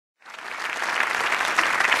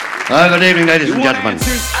Good evening, ladies and gentlemen. I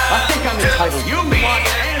think I'm entitled. You want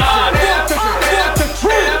answers? I want the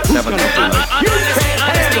truth. Who's gonna do it? You can't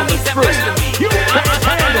handle the truth. You can't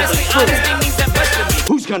handle the truth.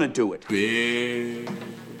 Who's gonna do it?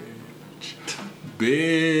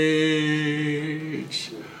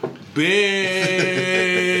 Bitch.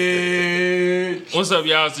 What's up,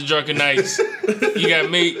 y'all? It's the Drunken Knights. You got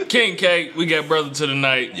me, King K. We got Brother to the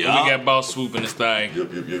Night. And we got Boss Swoop in this thing. Yep.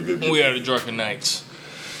 We are the Drunken Knights.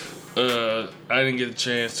 I didn't get a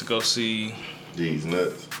chance to go see. These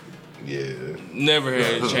nuts. Yeah. Never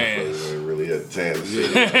had a chance. I really had a chance to see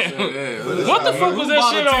it. What the fuck was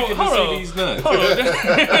that shit on? Hold on. These nuts?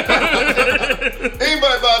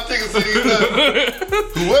 Anybody bought tickets to these nuts?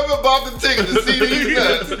 Whoever bought the ticket to see these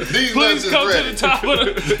nuts, these Please nuts is come ready. to the top of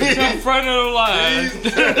the front of the line.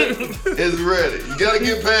 It's ready. You gotta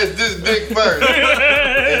get past this dick first.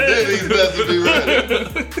 And then these nuts will be ready.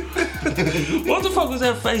 What the fuck was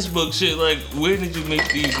that Facebook shit? Like, where did you meet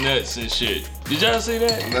these nuts and shit? Did y'all see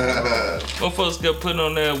that? Motherfuckers got put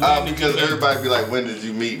on there. Because everybody be like, when did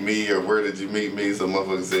you meet me? Or where did you meet me? So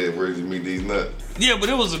motherfuckers said, where did you meet these nuts? Yeah, but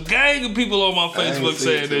there was a gang of people on my Facebook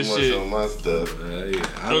saying this shit. On my stuff.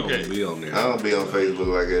 I don't be on there. I don't be on Facebook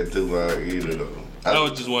like that too much either though. I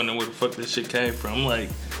was just wondering where the fuck this shit came from. I'm like,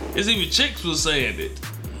 it's even chicks was saying it.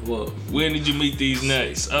 Well, when did you meet these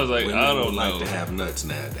nuts? I was like, I don't know. Like to have nuts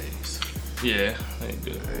nowadays. Yeah, they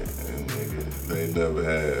do. They never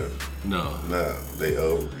have. No, they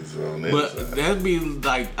ovaries on that. But that'd be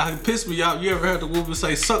like, I piss me off. You ever heard the woman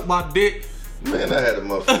say, "Suck my dick"? Man, I had a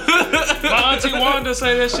motherfucker. My auntie Wanda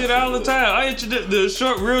say that shit all the time. I introduced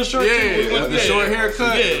the real short. Yeah, the short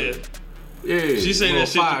haircut. Yeah. She say that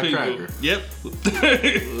shit to people. Yep.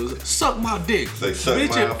 Suck my dick. Say suck bitch,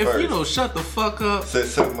 mine if first. you don't shut the fuck up. Say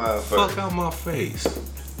suck mine first. Fuck out my face.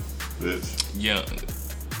 Bitch. Yeah.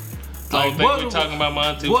 I don't think we're talking about my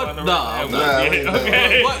auntie Wanda right now.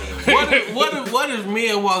 Okay. What if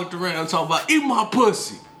men walked around talking about eat my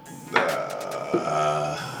pussy?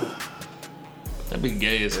 That'd be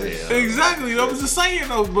gay as hell. Exactly. I was just saying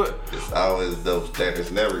though, but it's always double standard.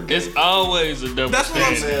 It's never gay. It's always a double That's standard.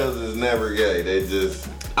 what I'm saying. Females is never gay. They just.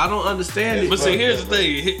 I don't understand it. But see, here's the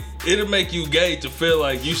thing. It'll make you gay to feel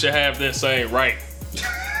like you should have that same right.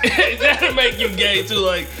 That'll make you gay too.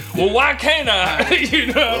 Like, well, why can't I? You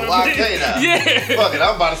know what why I mean? can't I? Yeah. Fuck it,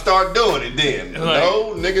 I'm about to start doing it then. Like,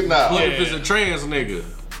 no, nigga, nah. What if it's a trans nigga?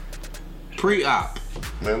 Pre-op.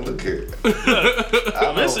 Man, look here. I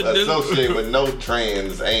don't associate with no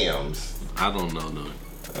trans ams. I don't know none.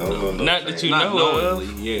 I don't know no Not trans. that you Not know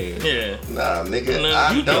knowingly, of. yeah. Nah, nigga, No,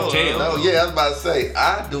 I you don't can know. tell. Yeah, I was about to say,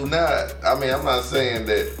 I do not. I mean, I'm not saying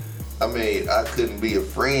that. I mean, I couldn't be a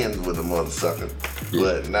friend with a mother sucker,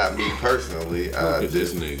 but not me personally. Look at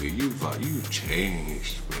this nigga. You've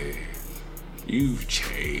changed, man. You've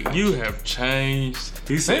changed. You have changed.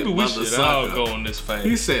 He said, maybe we should all go on this phase.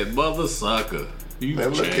 He said, mother sucker. You've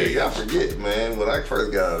Man, look here, changed. y'all forget, man. When I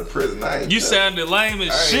first got out of prison, I ain't You cussed. sounded lame as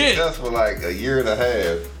I ain't shit. cussed for like a year and a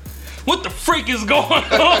half. What the freak is going on?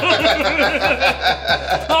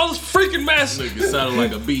 All this freaking mess. Nigga sounded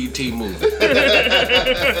like a BET movie.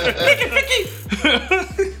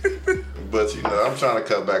 But you know, I'm trying to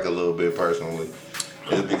cut back a little bit personally.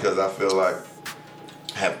 It's because I feel like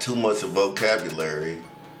I have too much vocabulary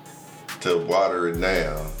to water it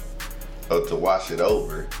down or to wash it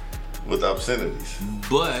over with obscenities.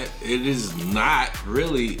 But it is not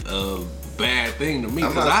really a bad thing to me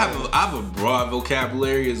because I have a broad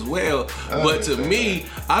vocabulary as well. But to me,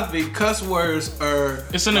 I think cuss words are.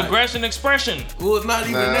 It's an aggression expression. Well, not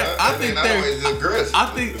even that. I think always aggressive.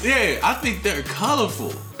 I think they're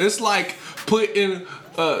colorful. It's like putting.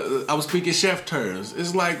 I was speaking chef terms.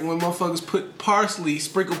 It's like when motherfuckers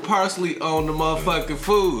sprinkle parsley on the motherfucking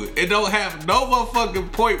food. It don't have no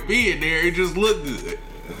motherfucking point being there. It just look good.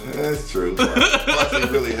 That's true. Plus, it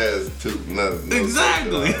really has no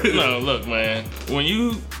Exactly. No, look, man. When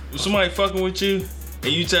somebody fucking with you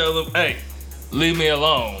and you tell them, "Hey, leave me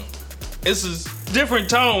alone," it's a different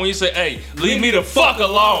tone when you say, "Hey, leave me the fuck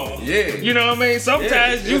alone." Yeah. You know what I mean?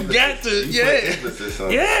 Sometimes you got to.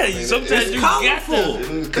 Sometimes you got to.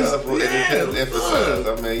 It's colorful and it has emphasized.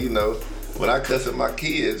 I mean, you know, when I cuss at my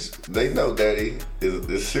kids, they know daddy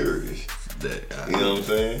is serious. You know what I'm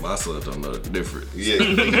saying? My son don't know the difference. Yeah. But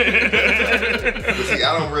see,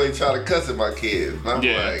 I don't really try to cuss at my kids. I'm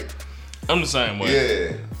like, I'm the same way.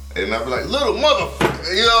 Yeah. And I be like, little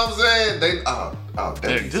motherfucker. You know what I'm saying? They,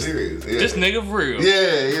 that's serious. Yeah. This nigga for real.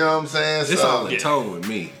 Yeah, you know what I'm saying? It's all the tone with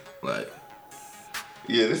me. Like,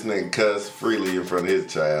 Yeah, this nigga cuss freely in front of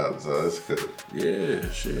his child, so that's good. Yeah,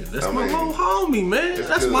 shit. That's I my mean, little homie, man.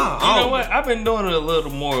 That's good. my homie. You know what? I've been doing it a little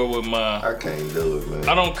more with my. I can't do it, man.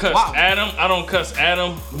 I don't cuss Wow. Adam. I don't cuss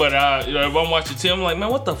Adam. But if I'm watching TV, I'm like, man,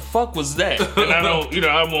 what the fuck was that? And I don't,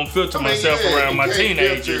 I won't filter myself around you my can't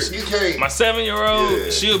teenagers. filter- You can't. My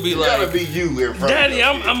 7-year-old, she'll be you like, gotta be you in front Daddy,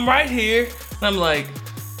 of your I'm right here. And I'm like,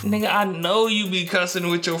 nigga, I know you be cussing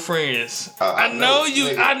with your friends. I know you.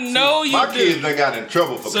 nigga. I know you. My do. kids done got in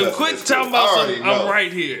trouble for So cussing quit at school. talking about I already something. I'm know.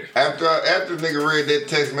 right here. After nigga read that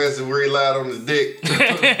text message where he lied on his dick,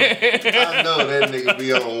 I know that nigga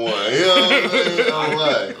be on one. You know what I'm saying? I'm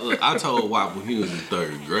like, Look, I told Wop when he was in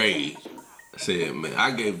 3rd grade, I said, man,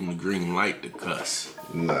 I gave him the green light to cuss.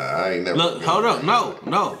 nah, I ain't never. Look, hold up.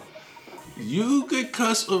 No. You could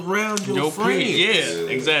cuss around your friends. Yeah,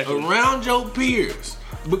 exactly. Around your peers.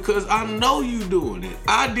 Because I know you doing it.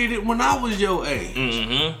 I did it when I was your age.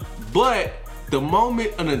 Mm-hmm. But the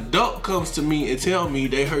moment an adult comes to me and tell me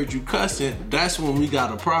they heard you cussing, that's when we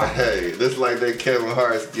got a problem. Hey, that's like that Kevin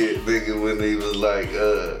Hart skit, nigga, when he was like,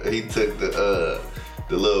 he took the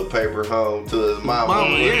little paper home to his mama.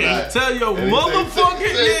 Mama, yeah, you tell your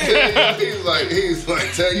motherfucking He's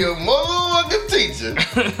like, tell your motherfucking teacher.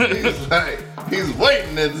 He's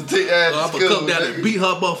waiting at the I'm school. gonna come down and beat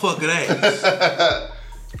her motherfucking ass.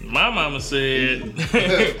 My mama said,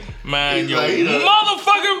 mind your like,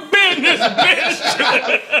 motherfucking business,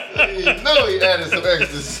 bitch. You know he added some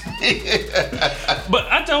extra shit. But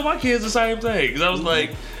I tell my kids the same thing because I was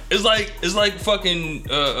like, it's like fucking,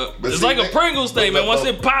 it's see, like a Pringles thing, man. Once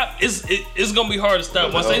but- it pop, it's gonna be hard to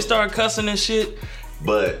stop. Once they start cussing and shit,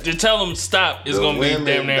 But to tell them stop is the gonna be women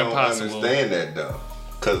damn near don't impossible. understand that though,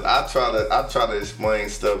 cause I try to explain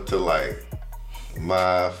stuff to like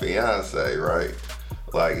my fiance, right?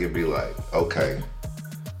 Like it'd be like, okay,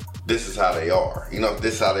 this is how they are.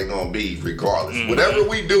 This is how they gonna be regardless. Mm-hmm. Whatever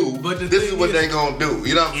we do, But the this is thing what is- they gonna do.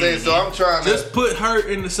 You know what I'm saying? So I'm trying to Just put her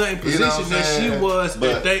in the same You know what position I'm that she saying? was But-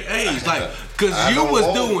 at their age. Like, cause I you don't was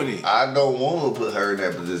want- doing it. I don't want to put her in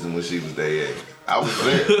that position when she was their age. I was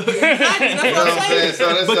there. Exactly, that's what I'm saying. So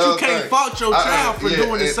that's But the you whole can't thing. fault your child for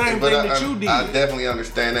doing the same but thing that you did. I definitely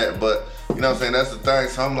understand that, but you know what I'm saying? That's the thing.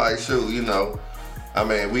 So I'm like, shoot, I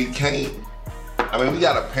mean, we can't. I mean, we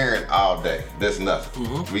got a parent all day. That's nothing.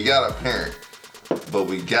 Mm-hmm. We got a parent, but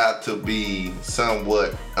we got to be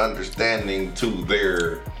somewhat understanding to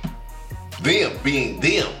them being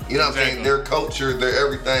them. You know what I'm saying? Their culture, their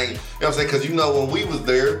everything. You know what I'm saying? Because when we was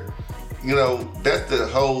there, that's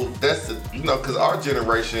because our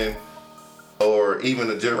generation, or even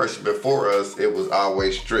the generation before us, it was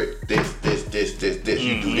always strict. This.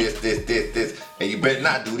 You do this, and you better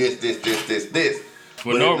not do this.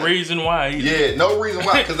 With no reason why either. Yeah, no reason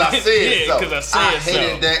why, because I said Yeah, so. 'cause I said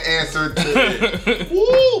hated so. that answer to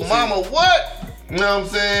woo, mama, what? You know what I'm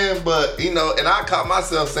saying? But, and I caught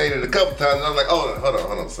myself saying it a couple times, and I was like,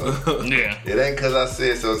 hold on, son. Yeah. It ain't because I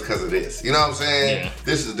said so, it's because of this. You know what I'm saying? Yeah.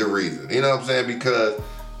 This is the reason. You know what I'm saying? Because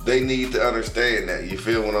they need to understand that. You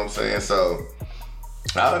feel what I'm saying? So,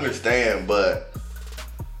 I understand, but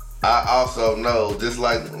I also know, just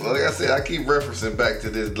like I said, I keep referencing back to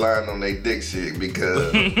this line on they dick shit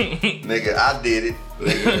because, nigga, I did it.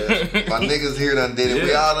 Nigga, my niggas here done did it.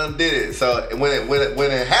 We all done did it. So when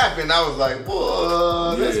it happened, I was like,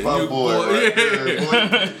 boy, that's my boy right there,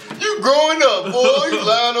 boy. You growing up, boy. You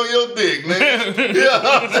lying on your dick, nigga. You know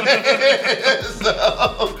what I'm saying? So,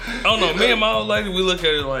 I don't know. Me and my old lady, we look at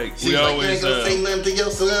it like she's we like, always. you ain't gonna say nothing to your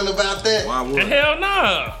son about that? Why would? Hell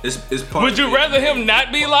nah. It's part Would of you it. rather him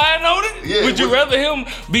not be lying on it? Yeah, Would you rather him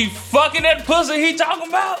be fucking that pussy he talking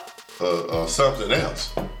about? Something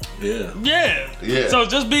else. Yeah. Yeah. So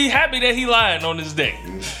just be happy that he lying on his dick.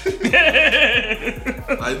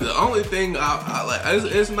 Like the only thing I like,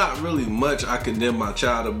 it's not really much I condemn my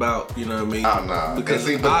child about. You know what I mean? Oh, nah. Because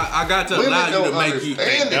See, but I got to women allow you to don't make you.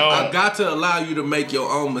 understand it. I got to allow you to make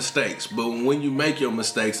your own mistakes. But when you make your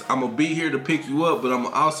mistakes, I'm gonna be here to pick you up. But I'm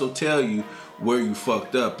gonna also tell you where you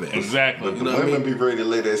fucked up at. Exactly. But You the know what I women mean? be ready to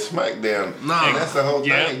lay that smack down. Nah. And that's the whole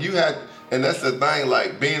Yeah. thing. And that's the thing,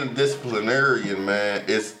 like being a disciplinarian, man,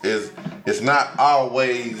 it's not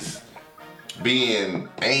always being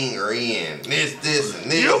angry and this and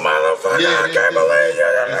this. You motherfucker, I can't believe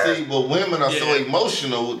you. You see, but women are so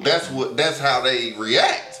emotional, that's how they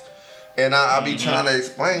react. And I be trying to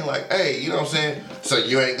explain, like, hey, you know what I'm saying? So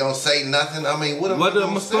you ain't gonna say nothing? I mean, what am I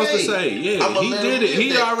supposed to say? Yeah, I'ma he let did him it. get He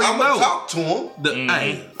that. already I'ma know. talk to him.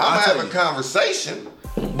 Hey, I'm I'll tell having a you. conversation,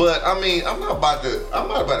 but I mean, I'm not about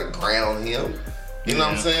to ground him. You know what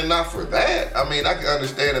I'm saying? Not for that. I mean, I can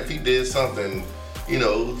understand if he did something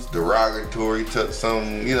derogatory to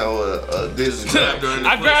some, this.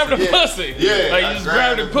 I grabbed the pussy. Yeah, like you just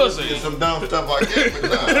grabbed the pussy. And some dumb stuff like that.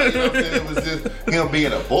 But nah, you know what I'm saying? It was just him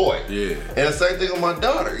being a boy. Yeah. And the same thing with my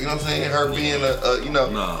daughter. You know what I'm saying? Her being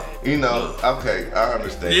okay, I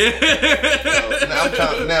understand. Yeah.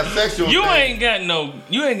 Now sexual. You thing, ain't got no.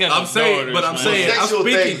 I'm saying, but I'm saying, I'm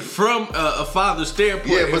speaking things, from a father's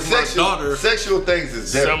standpoint. Yeah, but sexual things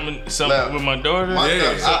is different. Something with my daughter.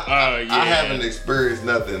 I haven't experienced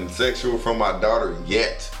nothing sexual from my daughter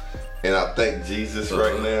yet, and I thank Jesus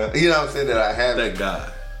right now. You know what I'm saying? That I haven't.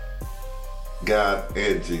 Thank God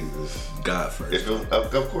and Jesus. God first.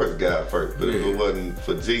 Of course, God first. But if it wasn't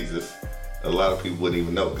for Jesus, a lot of people wouldn't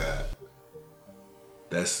even know God.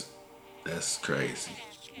 That's crazy.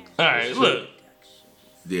 All right, look.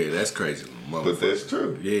 Yeah, that's crazy. But that's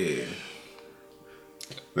true. Yeah.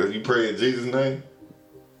 Did you pray in Jesus' name?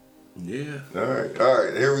 Yeah. All right,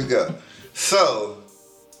 here we go. So,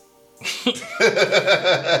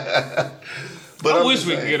 I wish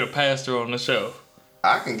we could get a pastor on the show.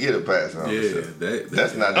 I can get a pastor on the show.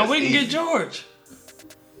 That's not. Oh, we can get George.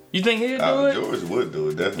 You think he'd do it? George would do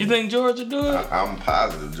it, definitely. You think George would do it? I'm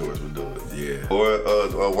positive George would do it. Yeah.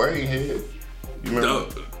 Or Wayne Head. You remember? No.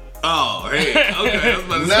 Oh, hey. Okay. I was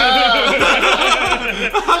about to say.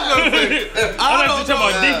 I like to talk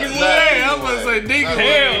about Deacon Wayne. I was about to say Deacon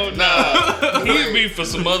Hell Wayne. nah. He'd be for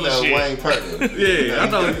some other shit. Wayne Perkins. Yeah, I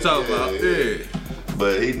know what you're talking about. Yeah.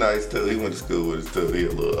 But he nice too. He went to school with us too. He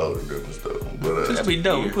a little older than us though. But that'd be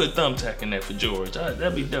dope. We put a thumbtack in there for George.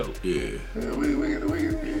 That'd be dope. Yeah.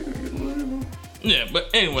 Yeah, but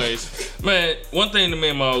anyways, man, one thing that me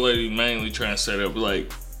and my old lady mainly trying to set up,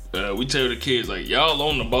 like, we tell the kids, like, y'all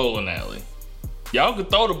on the bowling alley. Y'all can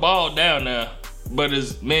throw the ball down there, but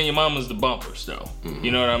it's me and your mama's the bumpers, though. Mm-hmm.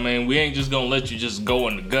 You know what I mean? We ain't just gonna let you just go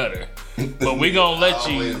in the gutter, but we gonna let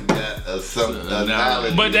you. But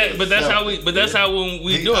that's how when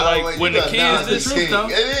we do it. Like when the kids, the truth though.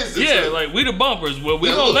 It is. Yeah, like we the bumpers. Well, we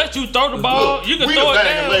gonna let you throw the ball. You can throw it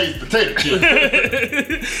down. We the potato chips.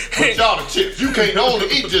 But y'all the chips. You can't only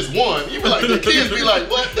eat just one. You be like the kids be like,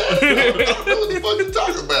 what? I don't know what the fuck you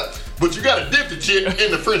talking about. But you gotta dip the chip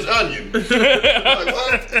in the French onion. Like,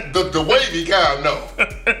 what? The wavy kind, no.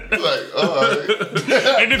 Like, alright.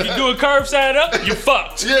 And if you do a curve side up, you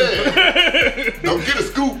fucked. Yeah. Don't get a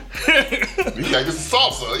scoop. You gotta get some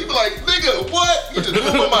salsa. You be like, nigga, what? You just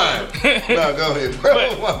blew my mind. Nah, go ahead,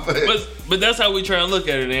 bro. But that's how we try and look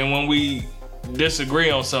at it. And when we disagree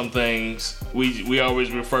on some things, we always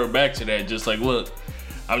refer back to that. Just like, look,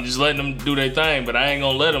 I'm just letting them do their thing, but I ain't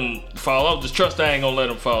gonna let them fall off. Just trust I ain't gonna let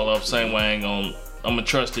them fall off. Same way I'm gonna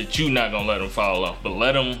trust that you not gonna let them fall off. But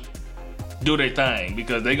let them do their thing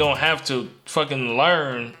because they gonna have to fucking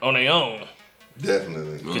learn on their own.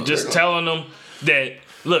 Definitely. Just telling them that,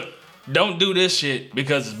 look, don't do this shit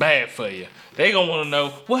because it's bad for you. They gonna wanna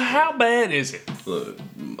know, well, how bad is it? Look,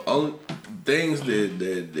 only things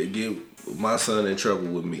that get my son in trouble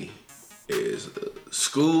with me is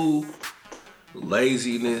school,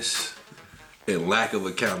 laziness, and lack of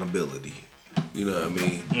accountability. You know what I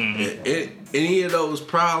mean? Mm-hmm. And any of those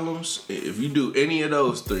problems, if you do any of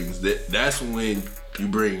those things, that's when you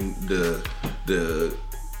bring the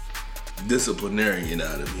disciplinarian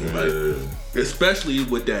out of me. Like, especially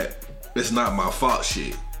with that, it's not my fault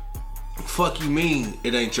shit. Fuck you mean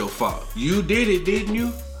it ain't your fault? You did it, didn't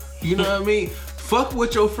you? You know what I mean? Fuck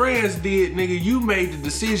what your friends did, nigga. You made the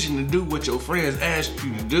decision to do what your friends asked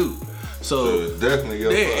you to do. So it's definitely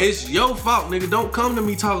your fault. It's your fault, nigga. Don't come to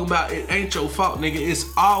me talking about it ain't your fault, nigga. It's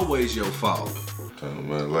always your fault. Talking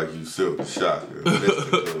about like you silk shocker,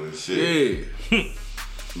 mystical and shit. Yeah.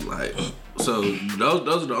 Like, so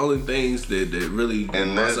those are the only things that really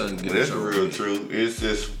and my son get that's real true. It's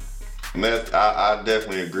just I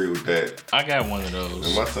definitely agree with that. I got one of those.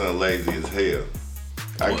 And my son lazy as hell.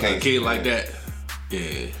 I can't a kid like that.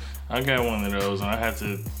 Yeah. I got one of those and I have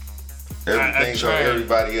to everything's on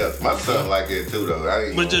everybody else. My son like that too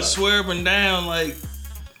though. But just swerving down like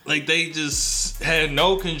they just had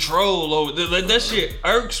no control over that shit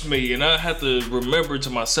irks me and I have to remember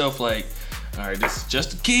to myself like, all right, this is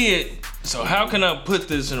just a kid. So how can I put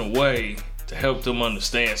this in a way to help them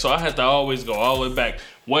understand? So I have to always go all the way back.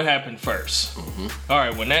 What happened first? Mm-hmm. All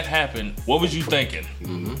right, when that happened, what was you thinking?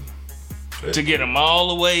 Mm-hmm. To get them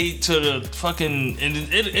all the way to the fucking, and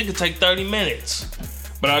it could take 30 minutes.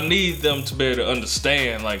 But I need them to be able to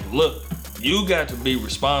understand, like, look, you got to be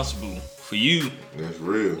responsible for you. That's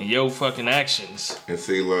real. And your fucking actions. And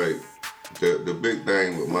see, like, the big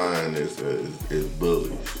thing with mine is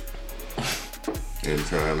bullies. And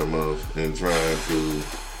trying to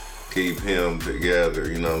keep him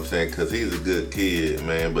together, you know what I'm saying? Because he's a good kid,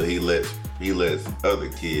 man, but he lets he lets other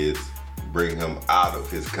kids bring him out of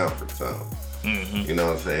his comfort zone. Mm-hmm. You know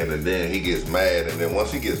what I'm saying? And then he gets mad, and then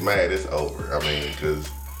once he gets mad, it's over. I mean, because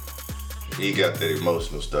he got that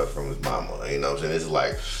emotional stuff from his mama. You know what I'm saying? It's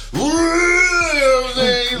like, you know what I'm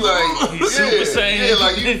saying? He's like, He's Super Saiyan. Yeah,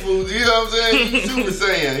 like you know what I'm saying? He's Super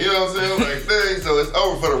Saiyan. You know what I'm saying? Like, dang, so it's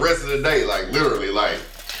over for the rest of the day, like literally, like.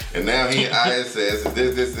 And now he in ISS and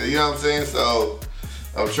this, you know what I'm saying? So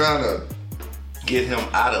I'm trying to get him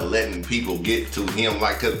out of letting people get to him,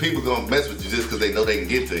 like, cause people gonna mess with you just cause they know they can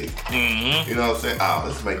get to you. Mm-hmm. You know what I'm saying? Oh,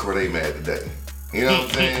 let's make Corday mad today. You know what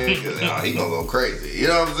I'm saying? Cause he gonna go crazy. You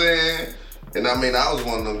know what I'm saying? And I mean, I was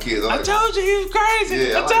one of them kids. I told you he was crazy.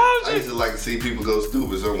 Yeah, I told you. I used to like to see people go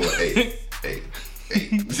stupid. So I'm like, hey,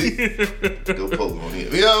 see, go poke on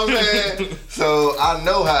him. You know what I'm saying? So I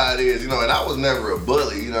know how it is, you know, and I was never a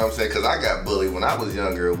bully, you know what I'm saying? Because I got bullied when I was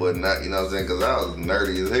younger or whatnot, you know what I'm saying? Because I was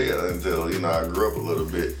nerdy as hell until, you know, I grew up a little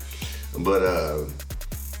bit. But,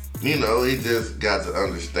 you know, he just got to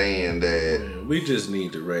understand that. Man, we just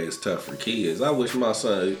need to raise tougher kids. I wish my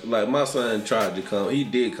son tried to come. He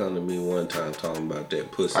did come to me one time talking about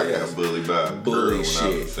that pussy. I got bullied by a girl when I was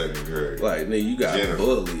in second grade. Like, nigga, you got Jennifer.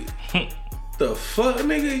 bullied. The fuck,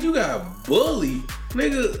 nigga? You got bullied,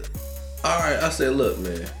 nigga. All right, I said, look,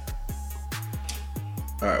 man.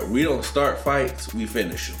 All right, we don't start fights, we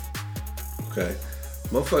finish them. Okay,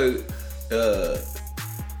 motherfucker.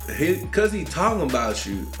 Cause he talking about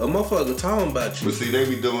you. A motherfucker talking about you. But see, they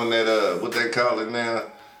be doing that. What they call it now?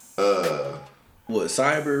 What,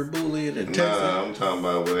 cyber bullying and texting? Nah, I'm talking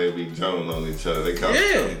about when they be joning on each other. They call it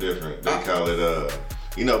Yeah. something different. They call it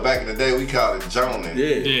you know, back in the day we called it joning.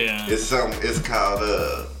 Yeah. It's called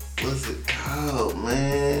what's it called,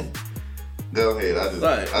 man? Go ahead. I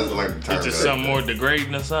just like the term. It's just something more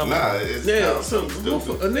degrading or something. Nah, it's called something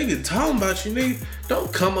stupid. A nigga talking about you, nigga.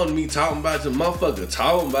 Don't come on me talking about your motherfucker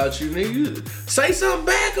talking about you, nigga. You say something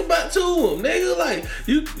back about to him, nigga. Like,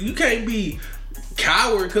 you can't be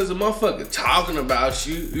coward because a motherfucker talking about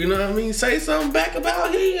you. You know what I mean? Say something back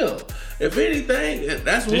about him. If anything,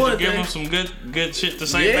 that's Did one you thing. give him some good shit to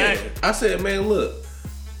say back? I said, man, look.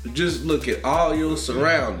 Just look at all your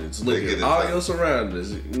surroundings. Look at all your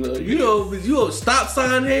surroundings. You know, stop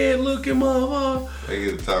sign head looking motherfucker. They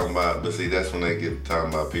get to talking about, but see, that's when they get to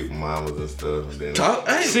talking about people mamas and stuff. And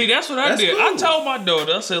then See, that's what I That's did. cool. I told my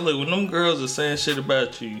daughter, I said, look, when them girls are saying shit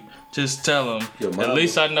about you, just tell them, Your at mama.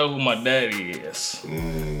 least I know who my daddy is.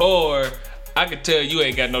 Or I could tell you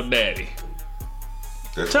ain't got no daddy.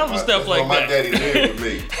 that's Tell what them stuff like my that. daddy lived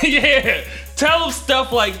with me. Yeah, tell them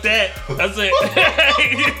stuff like that. I said,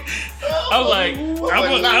 I'm like,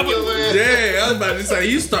 Yeah, I was about to say,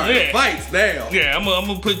 you started Yeah. fights now. yeah, I'm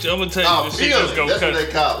gonna put you. I'm gonna tell you Oh, this shit just peeling. go That's what cut.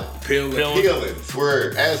 they call it. Peeling. Peeling.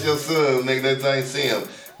 Swear. Ask your son, nigga, that thing see him.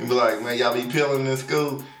 You be like, man, y'all be peeling in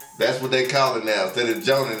school? That's what they call it now. Instead of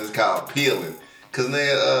joning, it's called peeling. Cause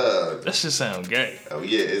then, That shit sound gay. oh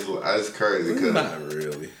yeah, it's crazy. Cause Not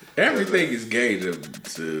really. Everything is gay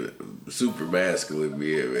to super masculine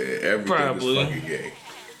men, man. Everything Probably. is fucking gay.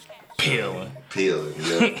 Peeling. peeling,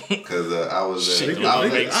 yeah. Cause I was Shit, at,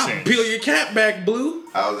 don't make sense. Peel your cap back, Blue.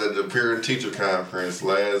 I was at the parent teacher conference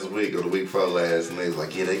last week or the week before last, and they was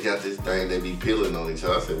like, yeah, they got this thing they be peeling on each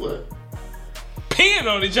other. I said, what? Peeing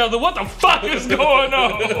on each other. What the fuck is going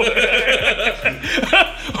on?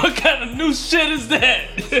 What kind of new shit is that?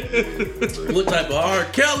 What type of R.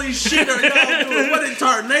 Kelly shit are y'all doing? What in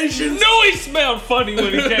tarnation? Knew he smelled funny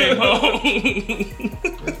when he came home.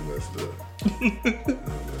 That's messed up.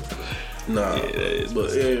 Nah,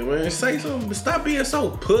 but yeah, man, say something. Stop being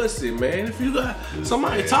so pussy, man. If you got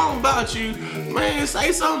somebody talking about you, man,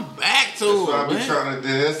 say something back to That's what I him, be man. trying to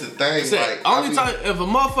do. That's the thing. Say, Like, only time if a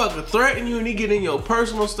motherfucker threaten you and he get in your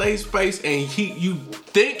personal safe space and you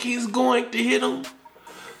think he's going to hit him,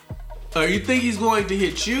 or you think he's going to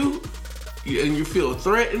hit you, and you feel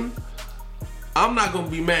threatened, I'm not gonna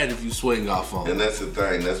be mad if you swing off on And him. that's the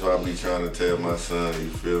thing. That's why I be trying to tell my son. You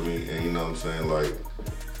feel me? And you know what I'm saying? Like,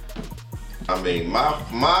 I mean,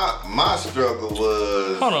 my struggle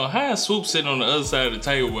was. Hold on, how is Swoop sitting on the other side of the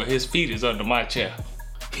table where his feet is under my chair?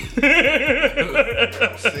 6'1",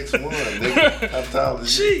 nigga. How tall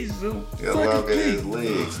is you? Jesus. Got long ass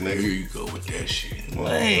legs, Here nigga. you go with that shit.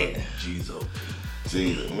 Man. Jesus.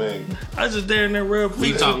 Jesus, man. I just there and there rub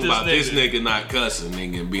We feet talking with about this this nigga not cussing,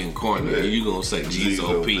 nigga, and being corny. Yeah. And you gonna say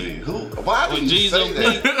G.O.P. Who? Why Well, did you say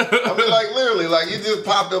that? I mean, like, literally, like, you just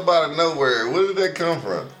popped up out of nowhere. Where did that come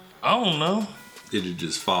from? I don't know. Did it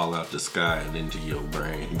just fall out the sky and into your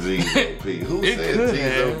brain? G.O.P. Who It said could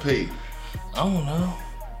G.O.P.? I don't know.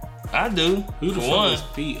 I do. Who the for fuck one. is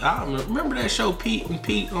Pete? I remember that show Pete and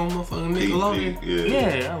Pete on motherfucking Pete, Nickelodeon.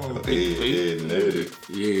 Yeah, I remember Pete. Ed and Eddie.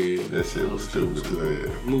 Yeah. That shit was stupid as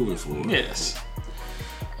hell. Moving forward. Yes.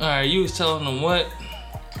 Alright, you was telling them what?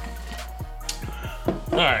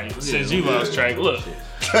 Alright, since you lost track, look.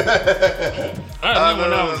 I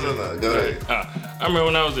No. Go ahead. I remember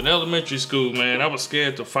when I was in elementary school, man, I was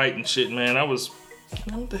scared to fight and shit, man.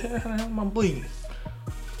 What the hell? How the hell am I bleeding?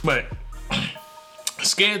 But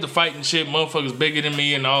scared to fight and shit, motherfuckers bigger than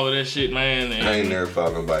me and all of that shit, man. And, I ain't never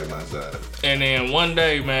fought nobody my side. and then one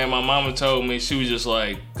day, man, my mama told me, she was just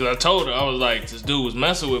like, cause I told her, I was like, this dude was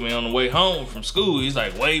messing with me on the way home from school. He's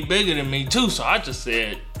like way bigger than me too. So I just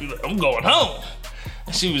said, I'm going home.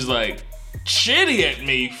 And she was like, shitty at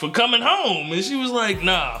me for coming home. And she was like,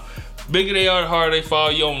 nah, bigger they are, the harder they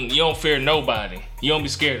fall. You don't fear nobody. You don't be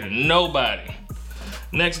scared of nobody.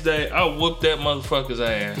 Next day, I whooped that motherfucker's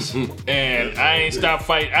ass. And I ain't stopped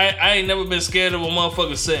fighting. I ain't never been scared of a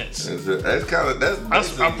motherfucker since. That's kind of, that's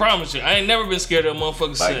basically, I promise you, I ain't never been scared of a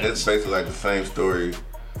motherfucker like, since. that's basically like the same story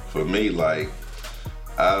for me. Like,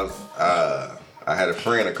 I had a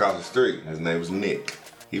friend across the street. His name was Nick.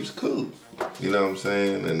 He was cool. You know what I'm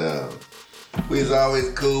saying? And we was always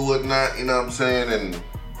cool, whatnot, you know what I'm saying? And,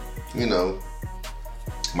 you know,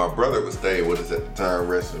 my brother was staying with us at the time,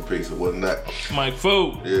 rest in peace, or whatnot. Mike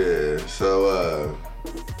Food. Yeah, so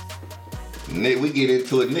Nick, we get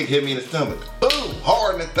into it. Nick hit me in the stomach. Boom,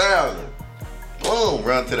 hard in 1,000. Boom,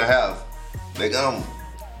 run to the house. Nigga,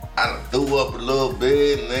 I done threw up a little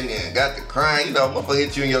bit, and nigga got to crying. You know, motherfucker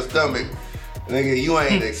hit you in your stomach. Nigga, you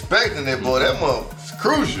ain't expecting it, boy. That motherfucker's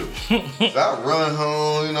crucial. So I run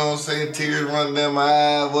home, you know what I'm saying? Tears running down my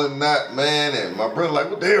eyes, whatnot, man. And my brother like,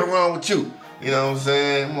 what the hell wrong with you? You know what I'm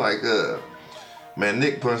saying? I'm like, man,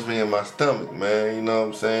 Nick punched me in my stomach, man. You know what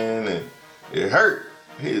I'm saying? And it hurt.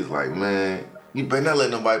 He was like, man, you better not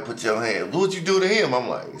let nobody put your hands. What you do to him? I'm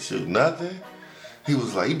like, shoot, nothing. He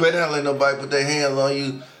was like, you better not let nobody put their hands on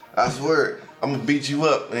you. I swear, I'm gonna beat you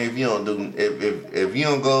up. And if you don't do, if you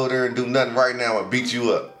don't go over there and do nothing right now, I'm gonna beat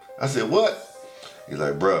you up. I said, what? He's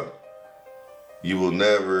like, bro, you will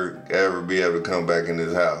never, ever be able to come back in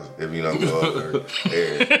this house if you don't go over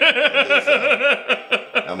there.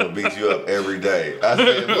 I'm gonna beat you up every day. I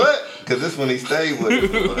said, what? Because this one he stayed with us.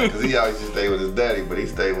 Because he always used to stay with his daddy, but he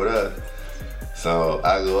stayed with us. So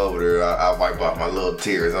I go over there, I wipe off my little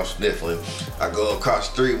tears, I'm sniffling. I go across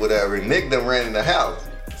the street, whatever. Nick done ran in the house.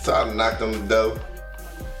 So I knocked on the door.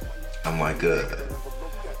 I'm like,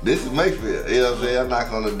 this is Mayfield. You know what I'm saying? I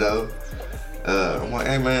knock on the door. I'm like,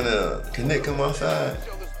 hey man, can Nick come outside?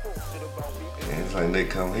 And it's like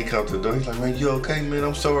Nick he come to the door. He's like, man, you okay, man?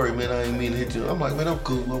 I'm sorry, man. I ain't mean to hit you. I'm like, man, I'm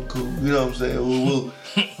cool. You know what I'm saying? Woo woo.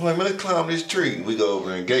 I'm like, man, let's climb this tree. We go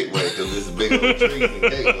over in Gateway because there's a big old tree in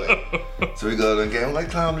Gateway. So we go to the Gateway. I'm like,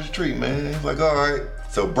 climb this tree, man. He's like, all right.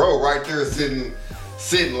 So bro, right there sitting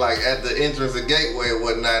like at the entrance of Gateway or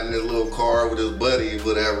whatnot in this little car with his buddy or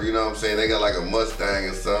whatever. You know what I'm saying? They got like a Mustang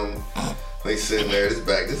or something. They sitting there.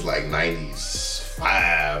 This like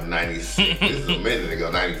 95, 96. This is a minute ago,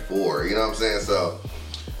 94. You know what I'm saying? So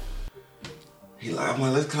he like, I'm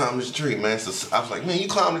like, let's climb this tree, man. So I was like, man, you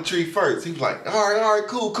climb the tree first. He was like, all right,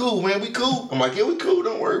 cool, man, we cool. I'm like, yeah, we cool.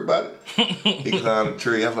 Don't worry about it. He climbed the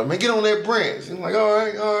tree. I was like, man, get on that branch. He's like, all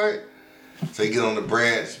right. So he get on the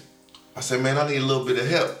branch. I said, man, I need a little bit of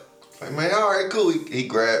help. Like, man, all right, cool. He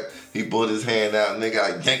pulled his hand out, nigga.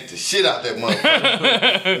 I yanked the shit out that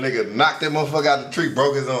motherfucker. Nigga knocked that motherfucker out the tree,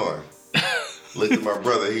 broke his arm. Looked at my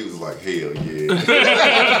brother, he was like, hell yeah.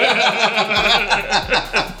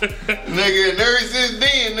 Nigga, and ever since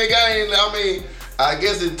then, nigga, I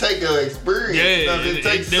guess it take an experience. Yeah, you know, it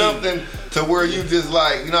takes something to where you just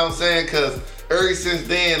like, you know what I'm saying? Cause ever since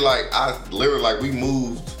then, like, I literally, like, we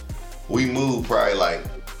moved probably like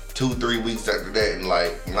 2-3 weeks after that, and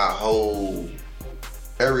like my whole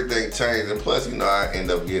everything changed. And plus, you know, I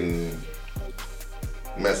end up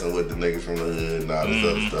messing with the niggas from the hood and all this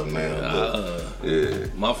other stuff now. But, yeah.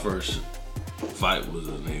 My first fight was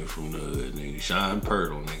a nigga from the hood, nigga. Sean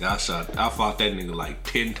Purtle, nigga. I fought that nigga like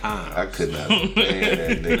 10 times. I could not stand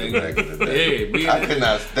that nigga back in the day. Yeah, I could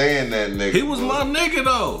not stand that nigga. He was my nigga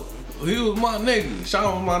though. He was my nigga.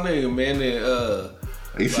 Sean was my nigga, man. And,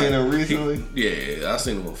 you seen him recently? Yeah, I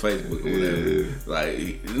seen him on Facebook or whatever. Yeah. Like,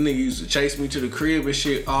 the nigga used to chase me to the crib and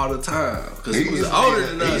shit all the time. Cause he was older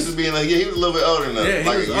than us. He used to be like, he was a little bit older than us. Yeah,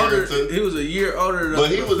 like he was a year older than us.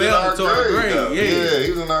 But he was in our grade. Yeah,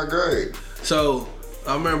 he was in our grade. So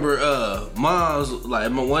I remember mom's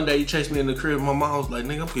like, one day he chased me in the crib. My mom was like,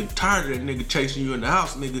 nigga, I'm getting tired of that nigga chasing you in the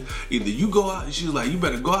house, nigga. Either you go out, she was like, you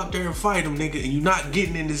better go out there and fight him, nigga, and you not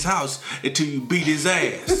getting in this house until you beat his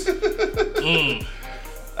ass.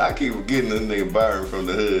 I keep forgetting this nigga Byron from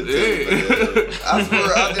the hood too, man. I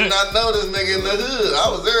swear I did not know this nigga in the hood. I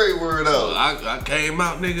was everywhere though. I came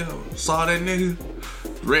out, nigga, saw that nigga,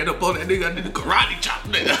 ran up on that nigga, I did the karate chop,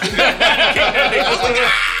 nigga. I was like,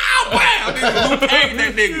 wow, nigga, Luke Cage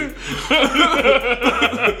that nigga.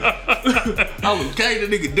 I was Cage that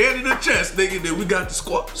nigga dead in the chest, nigga. Then we got the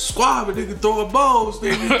squad, nigga throwing balls,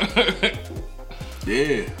 nigga.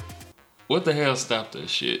 Yeah. What the hell stopped that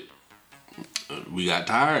shit? We got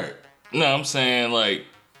tired. No, I'm saying like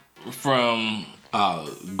from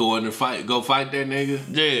go fight that nigga.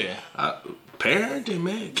 Yeah. Parenting,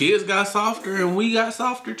 man. Kids got softer and we got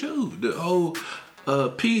softer too. The whole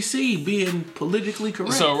PC being politically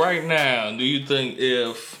correct. So right now, do you think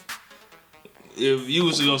if you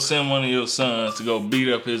was to go send one of your sons to go beat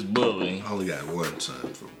up his bully? I only got one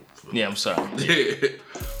son. Yeah, I'm sorry. Yeah.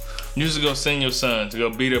 You was to go send your son to go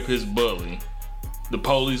beat up his bully. The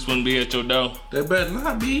police wouldn't be at your door. They better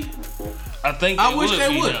not be. I think I wish they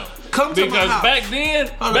would. Come to my house.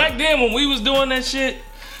 Because back then when we was doing that shit,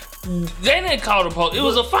 they didn't call the police. It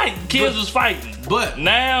was a fight. Kids was fighting. But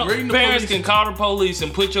now parents can call the police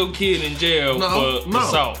and put your kid in jail for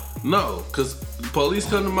assault. No, because the police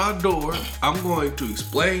come to my door. I'm going to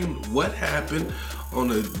explain what happened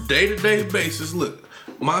on a day-to-day basis. Look,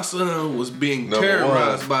 my son was being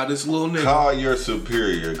terrorized by this little nigga. Call your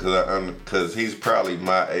superior, because he's probably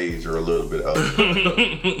my age or a little bit older.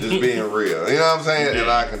 Just being real. You know what I'm saying? Yeah.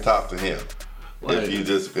 And I can talk to him. Like,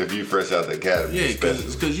 if you fresh out the academy. Yeah,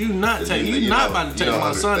 because you're not about to take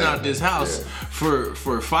my son out this house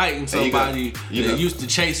for fighting somebody that used to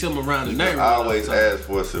chase him around the neighborhood. I always ask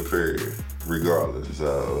for a superior, regardless.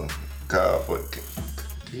 So, can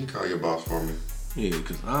you call your boss for me? Yeah,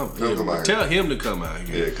 because tell him to come out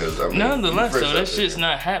here. Yeah, because I mean, nonetheless, though, that shit's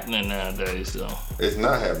not happening nowadays, though. It's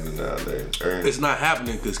not happening nowadays. It's not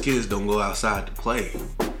happening because kids don't go outside to play.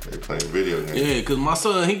 They playing video games. Yeah, because my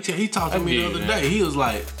son, he talked to me the other day. He was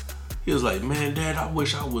like, man, Dad, I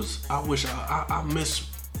wish I was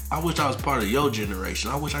part of your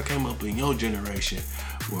generation. I wish I came up in your generation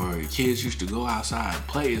where kids used to go outside and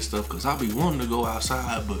play and stuff, because I be wanting to go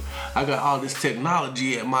outside, but I got all this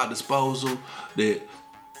technology at my disposal that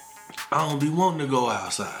I don't be wanting to go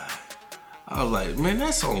outside. I was like, man,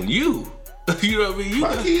 that's on you. You know what I mean?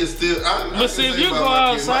 My kids still, but see, if you go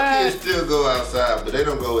outside, my kids still go outside, but they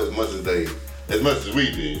don't go as much as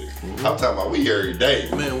we did. Mm-hmm. I'm talking about we every day.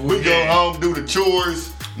 Man, we go home, do the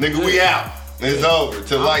chores, nigga, we out. It's over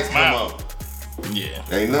till lights come on. Yeah.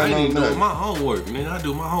 Ain't I ain't nothing. doing my homework, nigga. I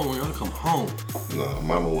do my homework when I come home. No,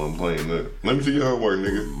 mama wasn't playing that. Let me see your homework,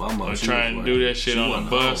 nigga. Mama trying to do that shit on the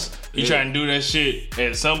bus. You trying to do that shit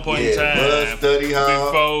at some point in time bus, study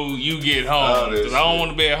hall, before you get home. Because I don't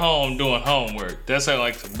want to be at home doing homework. That sounds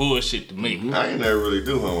like some bullshit to me. I ain't never really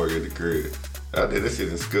do homework at the crib. I did that shit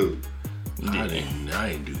in school. I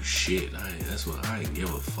ain't do shit. I ain't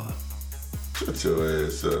give a fuck. Shut your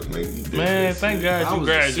ass up, nigga. Man, thank God you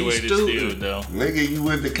graduated still, though. Nigga, you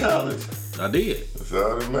went to college. I did. That's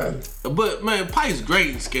all that matters. But, man, Pike's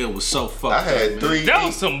grading scale was so fucked up. I had 3. That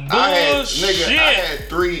was some bullshit. I had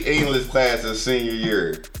 3 English classes senior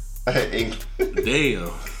year. I had English.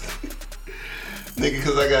 Damn. Nigga,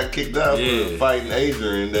 because I got kicked out for fighting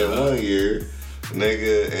Adrian that one year.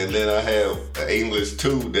 Nigga, and then I have English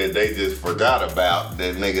 2 that they just forgot about.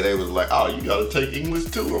 That nigga, they was like, oh, you gotta take English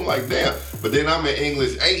 2. I'm like, damn. But then I'm in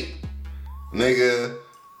English 8. Nigga,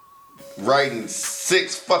 writing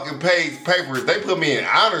 6 fucking page papers. They put me in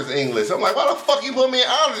honors English. I'm like, why the fuck you put me in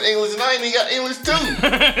honors English and I ain't even got English 2? You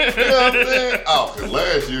know what I'm saying? Oh, because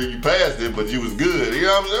last year you passed it, but you was good. You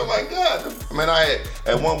know what I'm saying? I'm like, God. I mean, I had,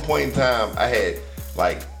 at one point in time, I had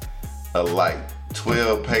like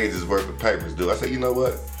 12 pages worth of papers due. I said, you know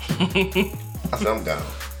what? I said, I'm gone.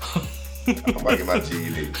 I'm about to get my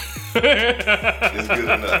GED. It's good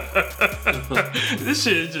enough. This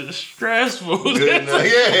shit is just stressful. Good enough.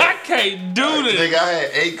 Yeah. I can't do this. Nigga, I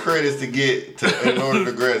had 8 credits to get in order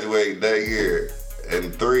to graduate that year.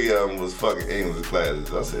 And 3 of them was fucking English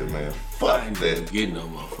classes. I said, man, fuck that. I ain't getting no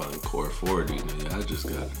motherfucking core 40, nigga. I just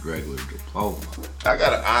got a graduate diploma. I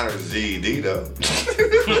got an honors GED, though.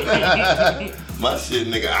 My shit,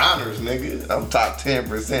 nigga, honors, nigga. I'm top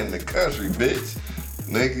 10% in the country, bitch.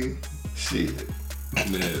 Nigga, shit.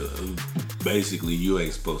 Man, basically, you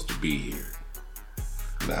ain't supposed to be here.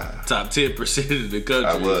 Nah. Top 10% of the country.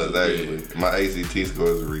 I was, actually. Yeah. My ACT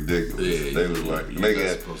scores are ridiculous. Yeah, they was like,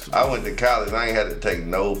 nigga, I went to college. I ain't had to take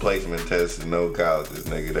no placement tests in no colleges,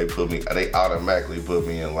 nigga. They automatically put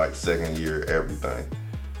me in like 2nd year everything.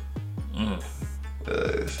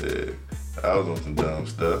 Shit. I was on some dumb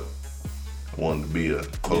stuff. wanted to be a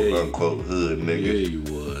quote unquote hood nigga. Yeah, you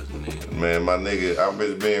was, nigga. Man, my nigga, I'm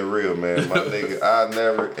just being real, man. My nigga, I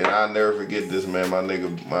never forget this, man. My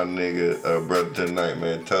nigga, brother tonight,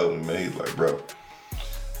 man, told me, man, he's like, bro,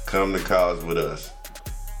 come to college with us.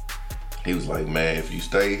 He was like, man, if you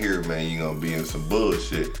stay here, man, you gonna be in some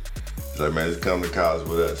bullshit. He's like, man, just come to college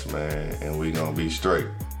with us, man, and we gonna be straight.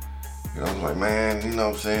 And I was like, man, you know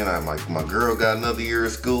what I'm saying? I'm like, my girl got another year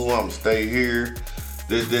of school, I'm gonna stay here.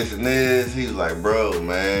 This, and this. He's like, bro,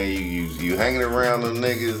 man, you hanging around them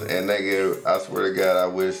niggas, and nigga, I swear to God, I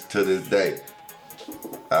wish to this day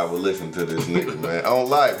I would listen to this nigga, man. On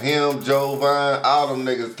life, him, Joe Vine, all them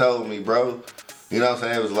niggas told me, bro. You know what I'm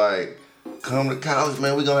saying? It was like, come to college,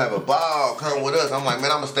 man, we gonna have a ball, come with us. I'm like,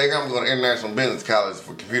 man, I'm gonna stay here, I'm going to International Business College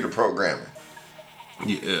for computer programming.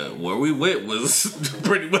 Yeah, where we went was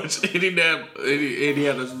pretty much any other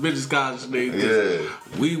business college nigga. Yeah.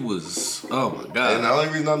 We was, oh my God. And the only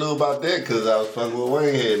reason I knew about that, because I was fucking with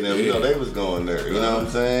Wayne Head and them, you know, they was going there, you know what I'm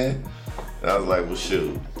saying? And I was like, well,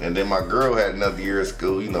 shoot. And then my girl had another year of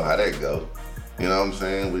school, you know how that go. You know what I'm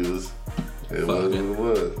saying? It was what it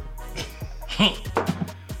was.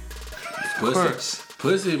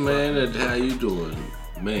 Pussy, man, that's how you doing,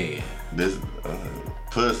 man. This,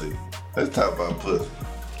 pussy. Let's talk about pussy.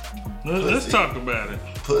 Let's talk about it.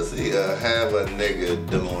 Pussy have a nigga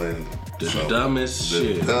doing The dumbest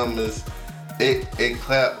shit. The dumbest. It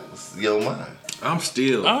claps your mind. I'm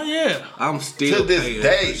still. Oh yeah. I'm still to this paying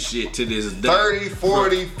day. for shit to this day. 30,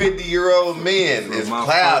 40, 50-year-old men is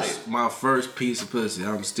clouded. My first piece of pussy.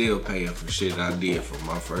 I'm still paying for shit I did for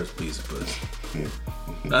my first piece of pussy.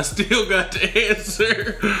 I still got the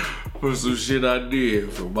answer for some shit I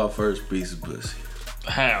did for my first piece of pussy.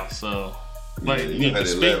 How so? Like you can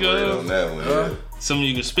speak of on that one. something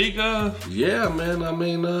you can speak of? Yeah, man. I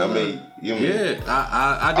mean, yeah.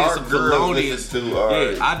 I did some felonious.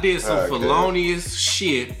 I did some felonious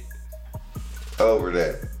shit over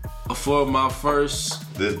that for my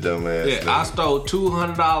first. This dumbass. Yeah, I stole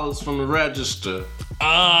 $200 from the register.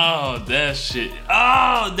 Oh, that shit.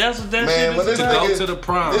 Oh, that's what that man, shit is about. Go to the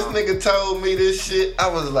prom. This nigga told me this shit. I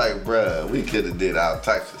was like, bruh, we could have did all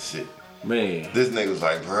types of shit. Man. This nigga was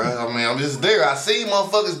like, bruh, I mean, I'm just there. I see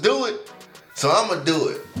motherfuckers do it, so I'ma do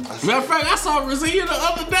it. Matter of fact, I saw Razia the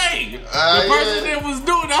other day. The person that was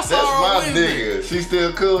doing it, I saw her on Wednesday. That's my nigga. She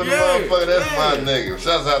still cool with the motherfucker. That's my nigga.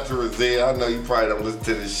 Shouts out to Razia. I know you probably don't listen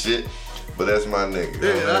to this shit, but that's my nigga.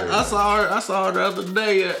 Yeah, I saw her the other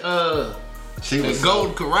day at she was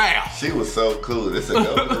Golden Corral. She was so cool. This is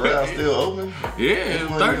Golden Corral still open? Yeah,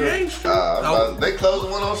 38th Street. They closed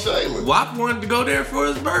the one on Shaylin. Wap wanted to go there for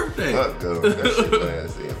his birthday. Fuck go. That shit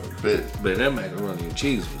nasty in a bitch. Man, that macaroni and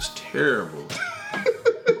cheese was terrible.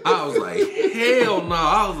 I was like, hell no.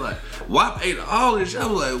 I was like, Wap ate all this shit. I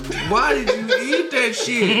was like, why did you eat that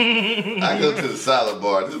shit? I go to the salad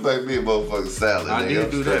bar. This might be a motherfucking salad. I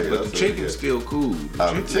did do that, but the chicken's still cool.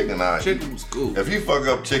 The chicken was cool. If you fuck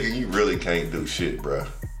up chicken, you really can't do shit, bro.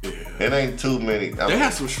 Yeah. It ain't too many. They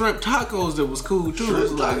had some shrimp tacos that was cool too.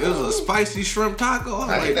 It was a spicy shrimp taco.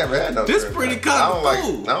 I ain't never had no this shrimp pretty taco. kind of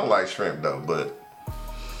food. I don't like shrimp though, but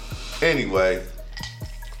anyway.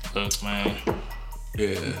 Look, man.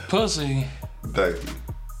 Yeah. Pussy. Thank you.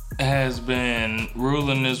 Has been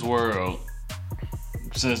ruling this world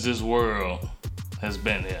since this world has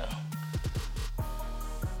been here.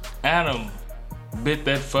 Adam bit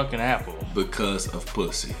that fucking apple because of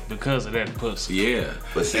pussy. Because of that pussy. Yeah.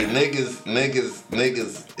 But see, niggas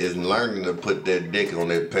is learning to put that dick on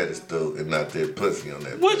that pedestal and not that pussy on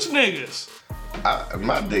that. Which niggas?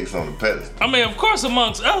 My dick's on the pedestal. I mean, of course,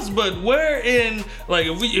 amongst us, but where in like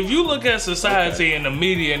if you look at society and the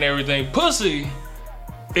media and everything, pussy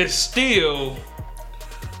is still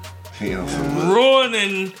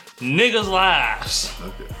ruining niggas' lives.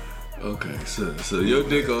 Okay, so your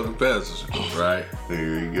dick on the pedestal, right?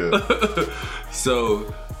 There you go.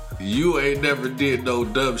 So you ain't never did no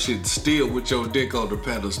dumb shit still with your dick on the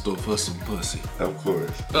pedestal for some pussy. Of course.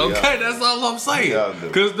 Okay, that's all I'm saying.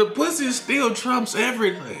 Because the pussy still trumps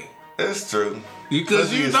everything. That's true. Because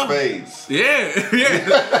pussy you is know, spades. Yeah.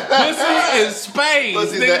 Pussy is spades.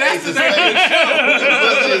 Pussy nigga, that's the name of the show.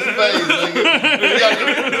 Pussy is spades,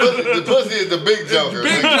 nigga. The pussy is the big joker.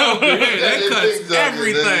 Big joker, yeah. That cuts joker,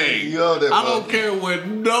 everything. You know that I don't care what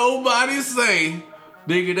nobody say.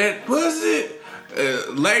 Nigga, that pussy,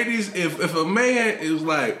 ladies, if a man is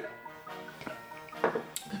like,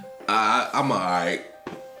 I'm alright.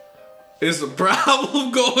 It's a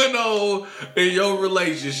problem going on in your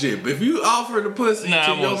relationship. If you offer the pussy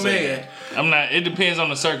to your man, I'm not. It depends on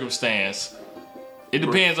the circumstance. It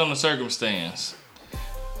depends on the circumstance.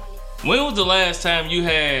 When was the last time you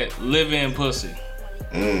had live-in pussy?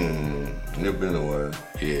 It's been a while.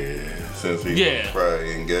 Yeah. Since he was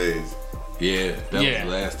probably engaged. Yeah, that was the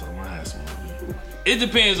last time I had some money. It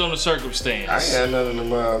depends on the circumstance. I ain't had nothing in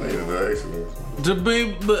mind either, actually. To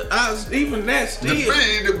be, but even that still. The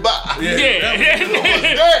be the buy. Yeah.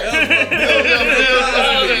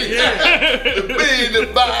 The be the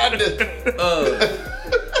buy.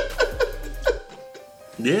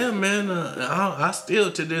 Yeah, man. I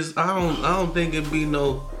still to this. I don't think it'd be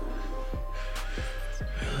no.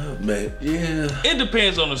 Man, yeah. It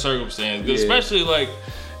depends on the circumstance, especially like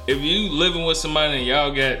if you living with somebody and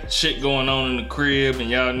y'all got shit going on in the crib and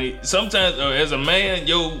y'all need. Sometimes as a man,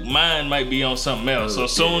 your mind might be on something else. So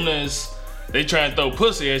as soon as they try and throw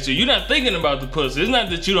pussy at you, you're not thinking about the pussy. It's not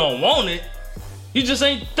that you don't want it. You just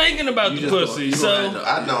ain't thinking about the pussy.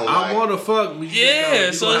 I want to fuck. But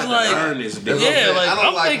so it's like,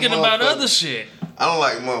 I'm thinking about other shit. I don't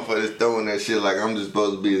like motherfuckers throwing that shit like I'm just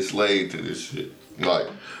supposed to be a slave to this shit. Like,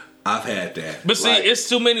 I've had that. But see, it's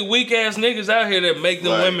too many weak ass niggas out here that make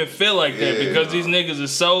them women feel like that because these niggas are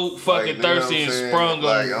so fucking thirsty and sprung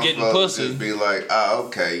on getting pussy. Just be like,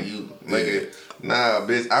 okay, you nigga, nah,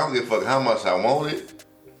 bitch, I don't give a fuck how much I want it.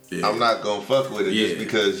 Yeah. I'm not gonna fuck with it just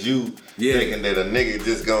because you thinking that a nigga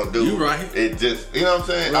just gonna do it. Just, you know what I'm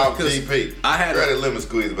saying? Right, GP. I had a lemon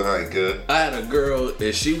squeeze behind, cuz. I had a girl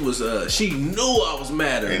and she was she knew I was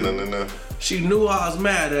mad at her. No. She knew I was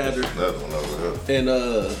mad at her. Another one over there. And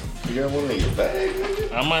you got one in your bag,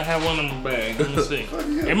 nigga? I might have one in my bag. Let me see.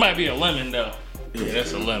 It might be a lemon though. Yeah,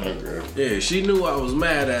 that's a lemon. Yeah, she knew I was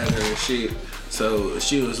mad at her and shit. So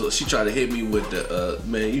she tried to hit me with the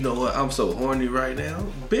man, you know what? I'm so horny right now.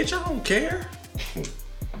 Bitch, I don't care.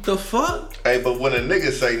 The fuck? Hey, but when a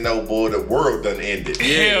nigga say no, boy, the world done ended.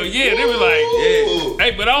 Hell yeah, they were like,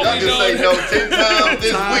 hey, but I only y'all can say no 10 times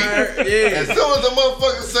this week. Yeah. As soon as a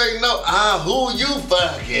motherfucker say no, who you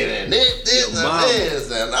fucking and this and this,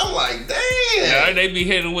 and I'm like, damn. Yeah, they be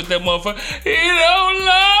hitting with that motherfucker. He don't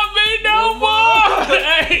love me no more.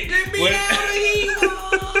 Hey, get me out of here.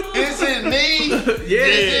 Is it me?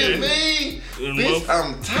 Is it me? Bitch,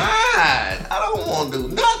 I'm tired. I don't want to do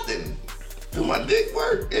nothing. Do my dick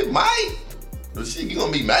work? It might. But shit, you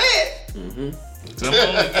gonna be mad. I'm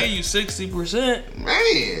gonna give you 60%.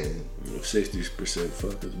 Man. 60%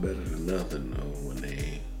 fuck is better than nothing though when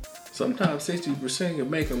they. Sometimes 60% can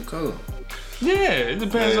make them come. Yeah, it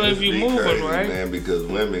depends on if you moving crazy, right. Man, because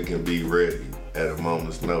women can be ready at a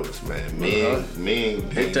moment's notice, man. Men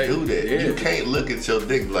can't do that. Yeah. You can't look at your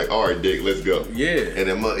dick like, all right, dick, let's go. Yeah. And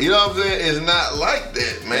then, you know what I'm saying? It's not like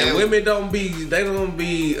that, man. And women don't be. I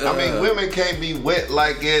mean, women can't be wet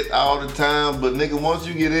like it all the time, but nigga, once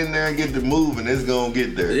you get in there and get to moving, it's gonna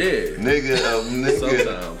get there. Yeah. Nigga.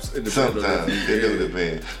 Sometimes. It do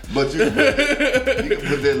depend. But you can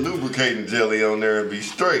put that lubricating jelly on there and be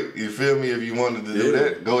straight. You feel me? If you wanted to do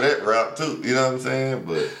that, go that route too. You know what I'm saying?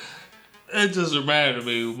 But it just reminded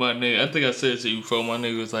me of my nigga. I think I said to you before, my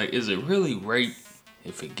nigga was like, is it really rape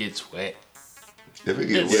if it gets wet? If it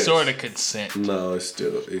gets it's wet. sort of consent. No, it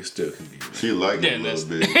still can be wet. She liked it a little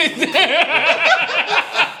bit.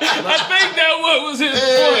 I think that what was his point.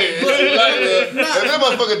 If that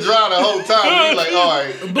motherfucker dry the whole time, he's like, all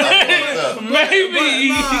right.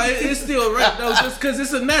 Maybe. It's still right though, just because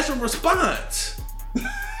it's a natural response.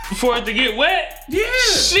 For it to get wet? Yeah.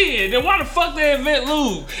 Shit, then why the fuck they invent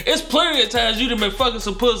lube? It's plenty of times you done been fucking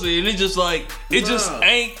some pussy and it just like, just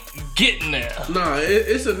ain't getting there. Nah,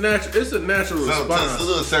 it's a natural response.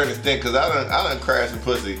 To a certain extent, because I done crashed some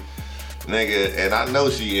pussy, nigga, and I know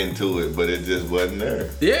she into it, but it just wasn't there.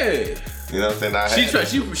 Yeah. You know what I'm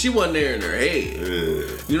saying? She wasn't there in her head.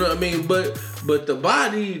 Yeah. You know what I mean? But the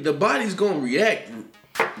body's gonna react.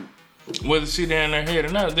 Whether she there in her head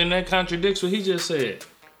or not, then that contradicts what he just said.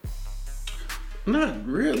 Not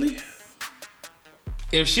really.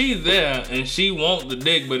 If she there and she want the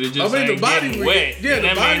dick, but it just ain't the body getting wet, then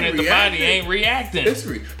that mean that the body ain't reacting. It's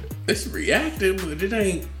reacting, but it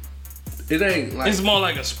ain't like. It's more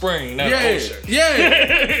like a spring, not an ocean.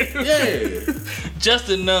 Yeah. Just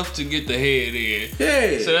enough to get the head in.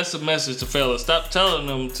 Yeah. So that's a message to fellas. Stop telling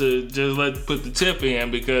them to just put the tip in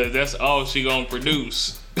because that's all she gonna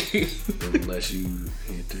produce. Unless you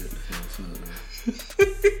hit that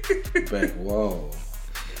back wall.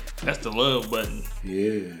 That's the love button.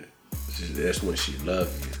 Yeah. That's when she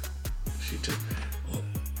loved you. She took.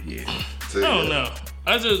 Yeah. I don't know.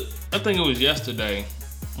 I think it was yesterday.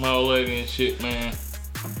 My old lady and shit, man.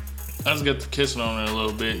 I just got to kissing on her a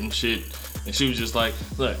little bit and shit. And she was just like,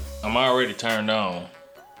 look, I'm already turned on.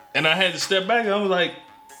 And I had to step back and I was like,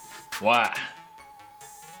 why?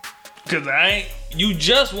 Cause you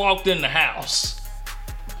just walked in the house.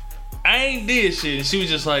 I ain't did shit. And she was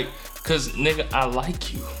just like, Cause nigga, I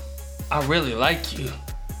like you. I really like you.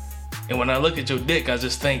 And when I look at your dick, I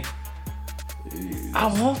just think, I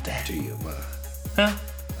want that. TMI. Huh?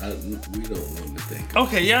 We don't want to think.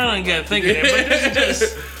 Okay, y'all don't gotta think of that, but this is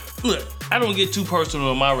just, look, I don't get too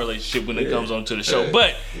personal in my relationship when it comes onto the show,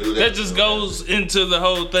 but that just goes into the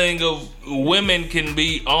whole thing of women can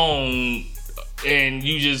be on and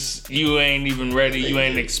you ain't even ready, you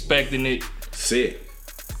ain't expecting it. Sick.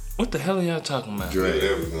 What the hell are y'all talking about? Dre,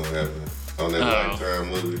 that was gonna happen on that Lifetime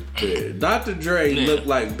movie. Yeah. Dr. Dre looked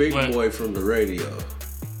like Big Boy from the radio.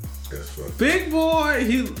 That's fucked. Big Boy,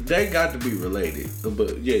 they got to be related.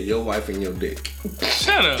 But yeah, your wife and your dick.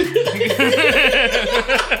 Shut up.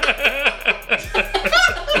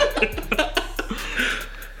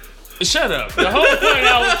 Shut up. The whole point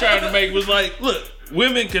I was trying to make was like, look,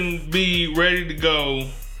 women can be ready to go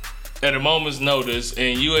at a moment's notice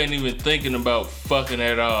and you ain't even thinking about fucking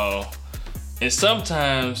at all. And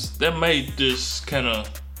sometimes that may just kind of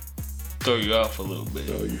throw you off a little bit.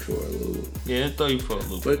 Throw you for a little. Yeah, throw you for a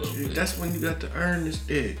little bit. But that's when you got to earn this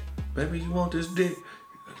dick. Baby, you want this dick? You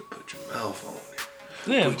got to put your mouth on it.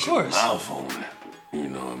 Yeah, of Put course. your mouth on it. You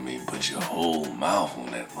know what I mean? Put your whole mouth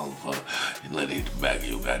on that motherfucker and let it hit the back of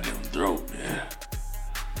your goddamn throat, man.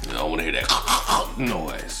 You don't want to hear that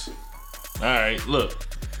noise. Alright, look.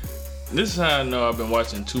 This is how I know I've been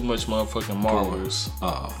watching too much motherfucking Marvels.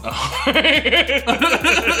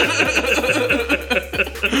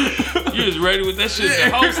 You was ready with that shit to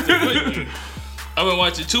host it, wouldn't you? I've been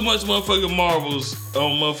watching too much motherfucking Marvels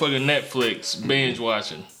on motherfucking Netflix, binge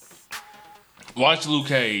watching. Watch Luke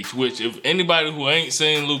Cage, which if anybody who ain't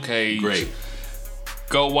seen Luke Cage, Great.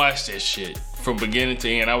 Go watch that shit from beginning to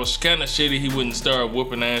end. I was kind of shitty he wouldn't start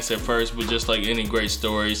whooping ass at first, but just like any great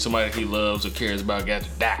story, somebody he loves or cares about got to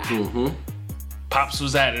die. Mm-hmm. Pops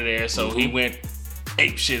was out of there, so he went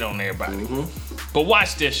ape shit on everybody. But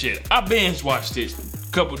watch that shit. I binge watched it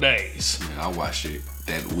a couple days. Yeah, I watched it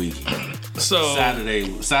that weekend. So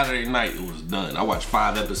Saturday night it was done. I watched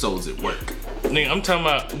 5 episodes at work. Nigga, I'm talking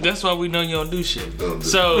about, that's why we know you don't do shit.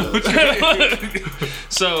 So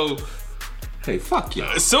Hey, fuck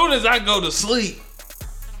y'all. as soon as I go to sleep,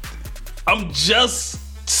 I'm just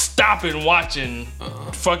stopping watching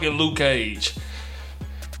fucking Luke Cage.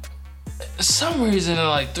 For some reason at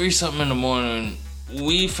like 3 something in the morning,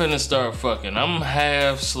 we finna start fucking. I'm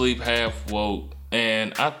half sleep, half woke,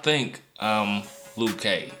 and I think I'm Luke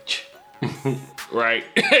Cage. Right?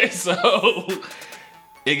 So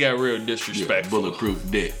it got real disrespectful.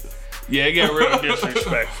 Bulletproof dick. Yeah, it got real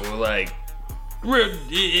disrespectful. Like, real,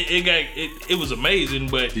 it was amazing,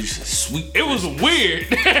 but You said sweet. it was weird.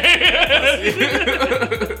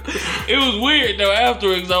 It was weird though.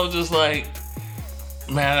 Afterwards, I was just like,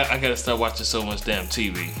 man, I gotta stop watching so much damn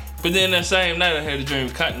TV. But then that same night, I had a dream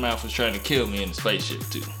Cottonmouth was trying to kill me in the spaceship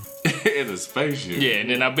too. In a spaceship. Yeah, and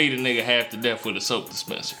then I beat a nigga half to death with a soap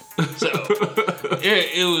dispenser. So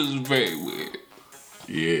it was very weird.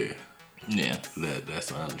 Yeah. Yeah.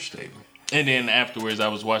 That's an understatement. And then afterwards, I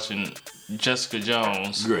was watching Jessica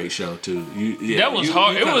Jones. Great show too. That was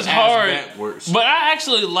hard. It was hard, backwards. but I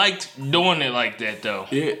actually liked doing it like that though.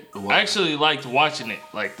 Yeah. I actually liked watching it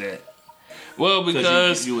like that. Well,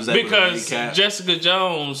 because you was able to recap. Jessica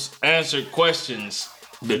Jones answered questions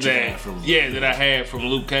That you had from- that I had from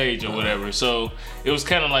Luke Cage or whatever. So it was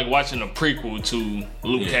kind of like watching a prequel to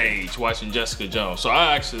Luke Cage, watching Jessica Jones. So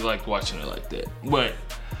I actually liked watching it like that. But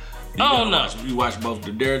I don't know. You watch both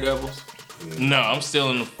the Daredevils? No, I'm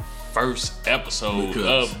still in the first episode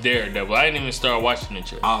Because- of Daredevil. I didn't even start watching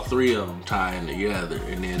it yet. All 3 of them tying together,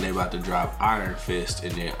 and then they about to drop Iron Fist,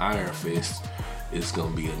 and then Iron Fist is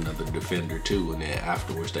gonna be another Defender too, and then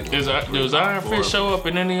afterwards they gonna Does Iron Fist show up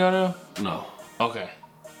in any other? No, Okay.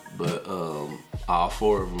 but all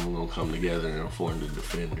 4 of them are gonna come together and form the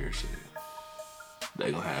Defenders. And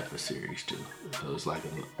they gonna have a series too, so it's like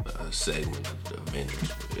a segment of the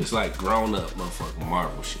Avengers. It's like grown up motherfucking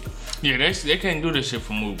Marvel shit. Yeah, they can't do this shit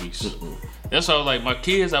for movies. That's why, like, my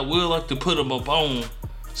kids, I would like to put them up on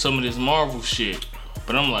some of this Marvel shit,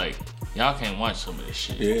 but I'm like, y'all can't watch some of this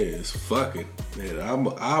shit. Yeah, it's fucking. Man, I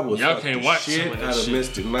was Y'all fucking can't watch shit some of that out of shit.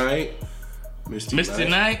 Misty Knight. Misty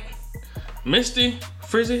Knight, Misty,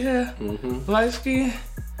 frizzy hair, light skin,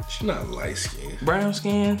 She's not light skinned. brown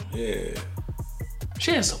skin. Yeah.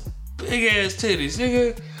 She had some big ass titties,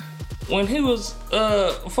 nigga. When he was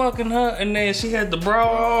fucking her, and then she had the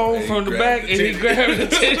bra on And from he the grabbed back, the and he titties. grabbed the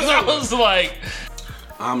titties. I was like,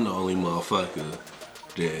 I'm the only motherfucker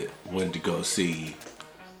that went to go see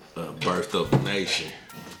Birth of a Nation.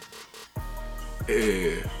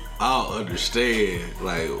 Yeah, I'll understand.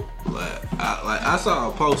 Like I saw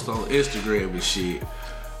a post on Instagram and shit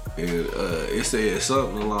And it said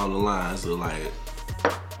something along the lines of like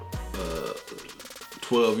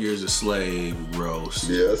 12 years a slave gross.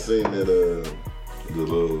 Yeah, I seen that. The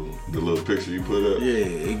little picture you put up. Yeah,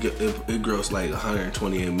 it grossed like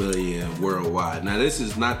 128 million worldwide. Now this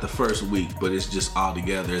is not the first week, but it's just all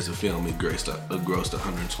together as a film. It grossed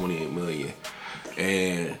 128 million,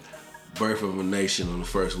 and Birth of a Nation on the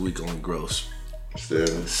first week only grossed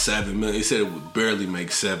 7 million. He said it would barely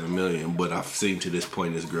make 7 million, but I've seen to this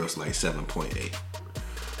point it's grossed like 7.8.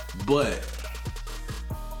 But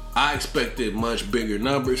I expected much bigger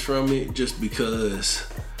numbers from it just because.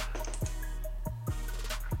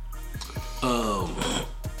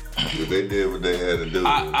 They did what they had to do.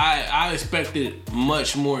 I expected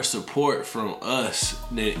much more support from us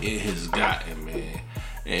than it has gotten, man.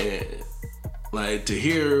 And like to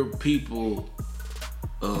hear people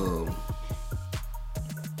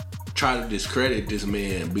try to discredit this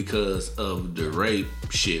man because of the rape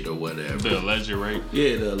shit or whatever. The alleged rape?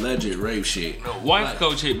 Yeah, the alleged rape shit. Wife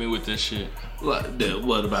coach hit me with this shit. Like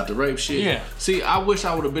what about the rape shit? Yeah. See, I wish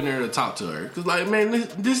I would have been there to talk to her, cause like, man,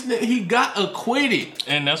 this he got acquitted.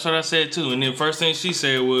 And that's what I said too. And then first thing she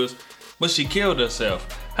said was, "But she killed herself."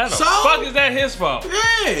 How the So? fuck is that his fault?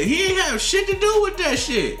 Yeah, he ain't have shit to do with that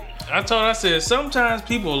shit. I said sometimes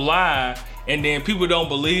people lie and then people don't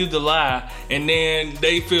believe the lie and then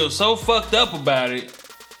they feel so fucked up about it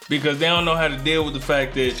because they don't know how to deal with the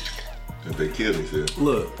fact that they killed themselves.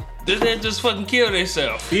 Look. They just fucking kill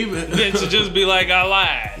themselves. Even then to just be like, I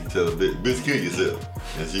lied. You tell a bitch kill yourself.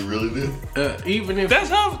 And she really did. Even if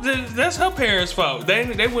that's her parents' fault.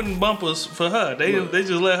 They wouldn't bump us for her. They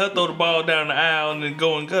just let her throw the ball down the aisle and then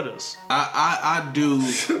go and gut us. I do.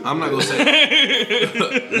 I'm not gonna say.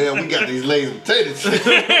 Man, we got these lazy potatoes.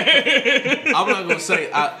 I'm not gonna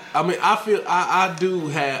say. I mean, I feel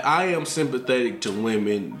I am sympathetic to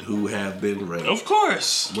women who have been raped. Of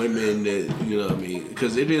course. Women that, you know what I mean,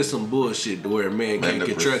 because it is some bullshit where a man can't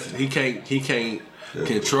control. He can't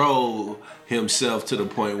control himself to the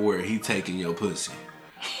point where he taking your pussy.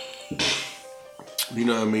 You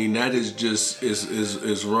know what I mean? That is just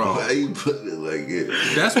is wrong. Why you putting it like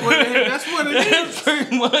that? That's what it is. That's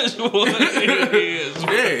pretty much what it is.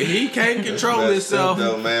 Yeah, he can't control himself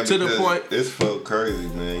to the point. It's felt crazy,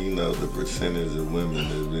 man. You know the percentage of women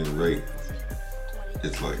that's been raped.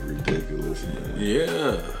 It's like ridiculous, man.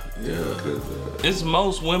 Yeah. It's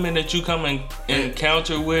most women that you come and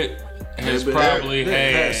encounter with has probably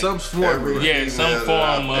had some form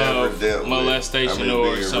of molestation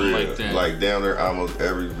or something like that. Like down there, almost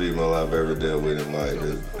every female I've ever dealt with in life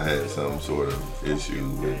has had some sort of issue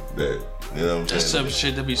with that. You know what I'm saying? That's some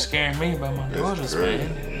shit that be scaring me about my daughters,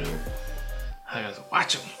 man. I gotta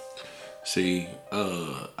watch them. See,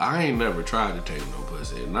 I ain't never tried to take no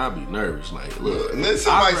pussy, and I be nervous. Like, look, and then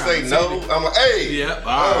somebody say no, I'm like, hey, yep,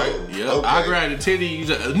 all right, yep. Okay. I grab the titty, you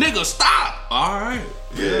just, nigga, stop. All right,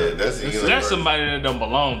 yeah, that's somebody that don't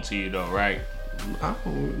belong to you, though, right?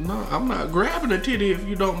 No, I'm not grabbing a titty if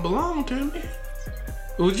you don't belong to me.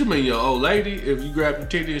 What you mean, your old lady? If you grab the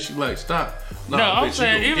titty and she like, stop. No, I'm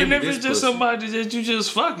saying even if it's just somebody that you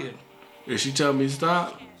just fucking. If she tell me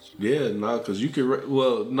stop. Yeah, no, because you can.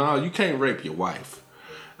 You can't rape your wife.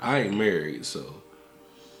 I ain't married, so.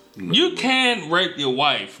 No. You can rape your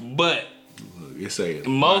wife, but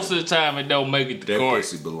most of the time it don't make it to court. That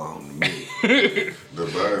pussy belong to me. The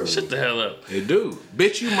Bible. Shut the hell up. It do.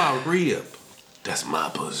 Bitch, you my rib. That's my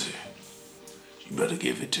pussy. You better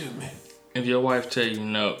give it to me. If your wife tell you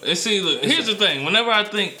no, and see, look, here's the thing. Whenever I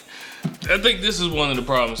think this is one of the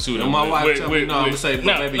problems too. My wife tell me no, I'm gonna say,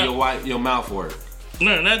 but maybe your mouth work.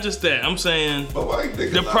 No, not just that. I'm saying but why you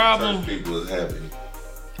think the problem. People is happy.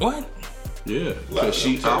 What? Yeah, because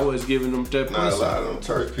she always giving them that pussy. Nah, a lot of them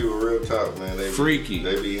church people, real talk, man. They freaky.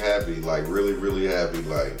 They be happy, like really, really happy,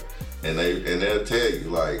 like, and they'll tell you,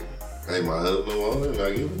 like, hey, my husband wanted it,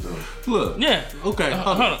 I give it to him. Look. Yeah. Okay.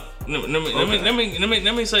 Hold on.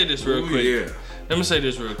 Let me say this real quick. Yeah. Let me say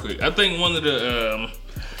this real quick. I think one of the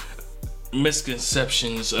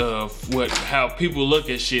misconceptions of how people look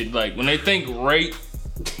at shit, like when they think rape,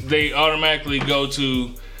 they automatically go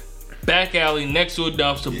to back alley next to a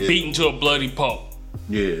dumpster, beaten to a bloody pulp.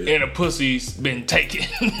 Yeah. And a pussy's been taken.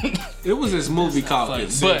 It was this movie called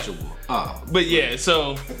Consensual. But yeah,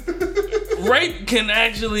 so rape can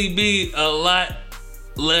actually be a lot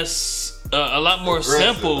less, a lot more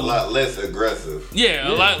simple. A lot less aggressive. Yeah,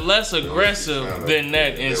 a lot less aggressive than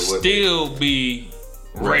that and still be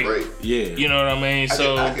rape. Yeah. You know what I mean?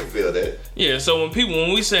 So I can feel that. Yeah, so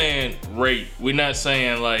when we saying rape, we're not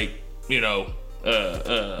saying like,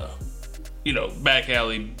 back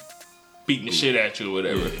alley beating the shit at you or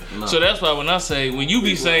whatever. Yeah, no. So that's why when I say, when you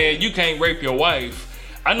be saying you can't rape your wife,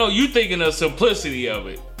 I know you thinking of simplicity of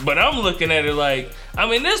it, but I'm looking at it like, I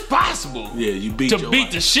mean, it's possible. Yeah, you beat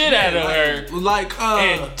the shit out of her,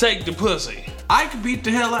 and take the pussy. I could beat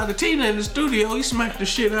the hell out of Tina in the studio. He smacked the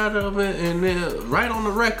shit out of her, and then right on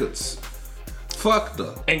the records, fucked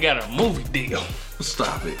her, and got a movie deal.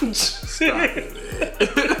 Stop it. Stop it,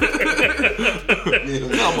 man.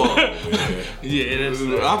 Come on, man. Yeah, that's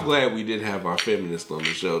I'm glad we didn't have our feminist on the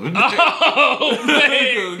show today. Oh,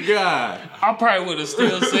 man. Oh, God. I probably would have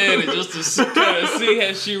still said it just to kind of see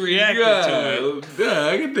how she reacted to it.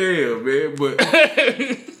 God damn, man. But,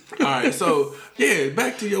 all right, so, yeah,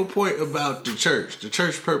 back to your point about the church. The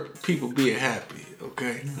church people being happy,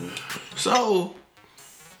 okay? So...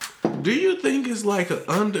 do you think it's like an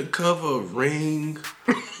undercover ring?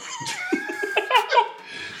 Can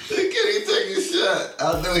he take a shot?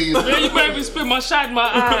 I know he. Man, you made me spit my shot in my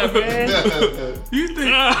eye, man. You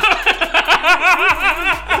think?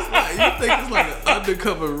 You think it's like an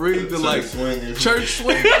undercover ring to like church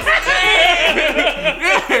swingers? Yeah.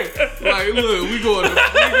 Like, look, we going to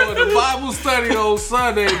Bible study on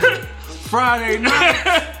Sunday, Friday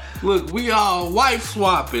night. Look, we all wife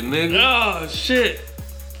swapping, nigga. Oh shit.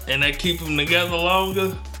 And they keep them together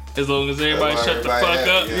longer, as long as everybody shut the fuck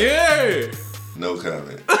up. Yeah. No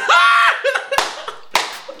comment.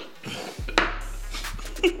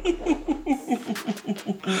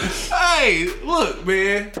 Hey, look,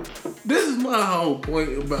 man. This is my whole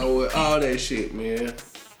point about all that shit, man.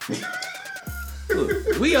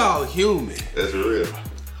 Look, we all human. That's real.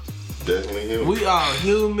 Definitely human. We all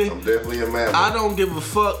human. I'm definitely a mammal. I don't give a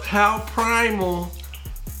fuck how primal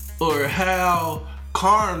or how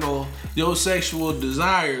carnal your sexual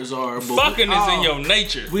desires are. But fucking is in your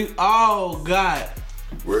nature. We all got.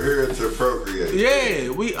 We're here to procreate. Yeah,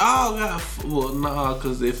 we all got. Well, nah,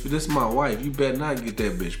 cause if this my wife, you better not get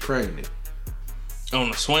that bitch pregnant.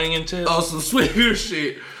 On the swinging tip? On some swinger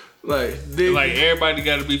shit. Like everybody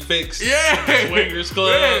gotta be fixed. Yeah. Swingers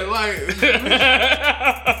club. Yeah, like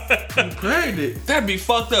you pregnant. That'd be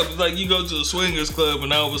fucked up. It's like you go to a swingers club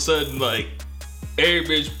and all of a sudden like every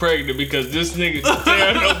bitch pregnant because this nigga can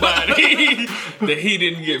tell nobody that he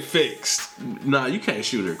didn't get fixed. Nah, you can't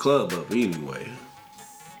shoot her club up anyway.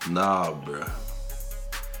 Nah, bruh.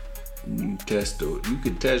 You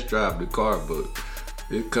can test drive the car, but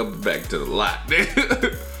it comes back to the lot.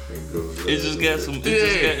 It just got some.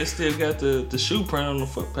 It still got the shoe print on the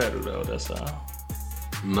foot pedal though. That's all.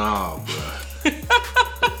 Nah, bruh.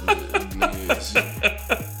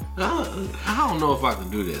 I don't know if I can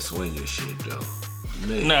do that swinger shit though.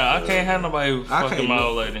 Man, nah, I can't have nobody fucking my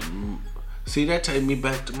old lady. See, that take me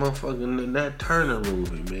back to motherfucking that Turner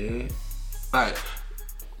movie, man. Like,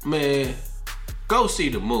 man, go see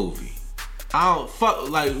the movie. I don't fuck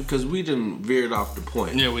because we done veered off the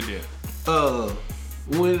point. Yeah, we did.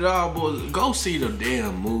 When it all boils, go see the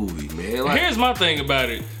damn movie, man. Like, here's my thing about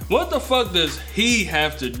it. What the fuck does he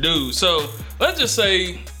have to do? So let's just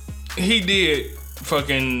say he did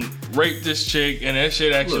fucking rape this chick and that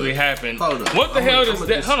shit actually happened. Hold on. What the hell does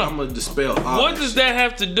that? Hold on. I'm gonna dispel all what does that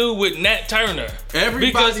have to do with Nat Turner?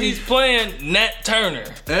 Because he's playing Nat Turner.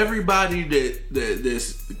 Everybody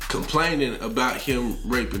that's complaining about him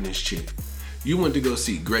raping this chick, you went to go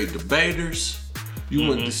see Great Debaters. You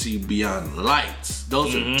went to see Beyond the Lights.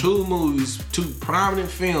 Those are two movies, two prominent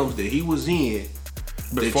films that he was in.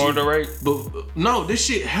 Before the rape? But no, this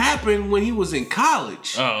shit happened when he was in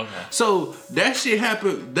college. Oh, okay. So that shit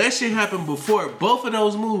happened before both of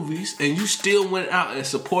those movies, and you still went out and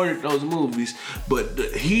supported those movies. But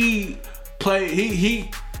he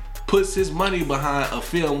puts his money behind a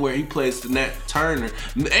film where he plays the Nat Turner.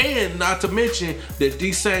 And not to mention that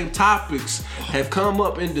these same topics have come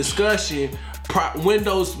up in discussion when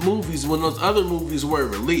those other movies were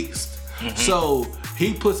released. So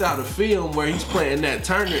he puts out a film where he's playing Nat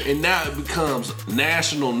Turner, and now it becomes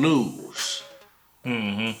national news.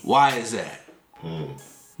 Why is that?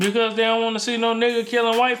 Because they don't want to see no nigga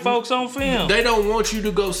killing white folks on film. They don't want you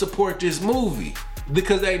to go support this movie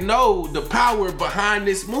because they know the power behind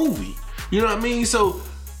this movie. You know what I mean? So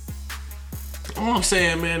all I'm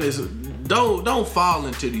saying, man, is don't fall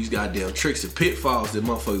into these goddamn tricks and pitfalls that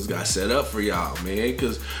motherfuckers got set up for y'all, man.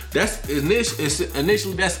 Because that's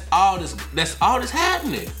initially that's all that's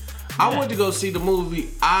happening. I went to go see the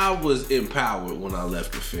movie. I was empowered when I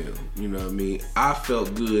left the film. You know what I mean? I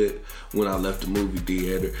felt good when I left the movie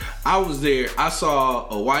theater. I was there. I saw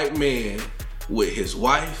a white man with his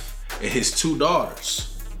wife and his two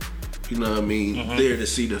daughters. You know what I mean? There to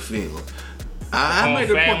see the film. I made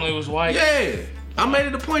family was white. Yeah, I made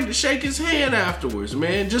it a point to shake his hand afterwards,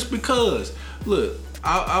 man. Just because, look,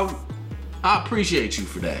 I appreciate you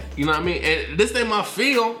for that. You know what I mean? And this ain't my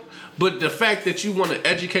film, But the fact that you want to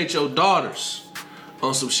educate your daughters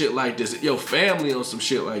on some shit like this, your family on some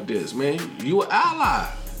shit like this, man, you an ally.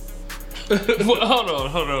 Well,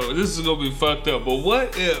 hold on. This is gonna be fucked up. But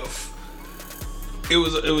what if it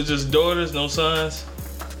was just daughters, no sons?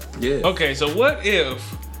 Yeah. Okay, so what if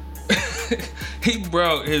he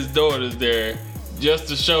brought his daughters there just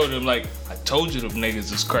to show them, like, I told you them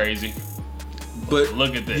niggas is crazy. But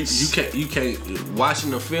look at this. You can't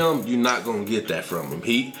watching the film, you're not gonna get that from him.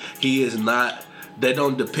 He is not. They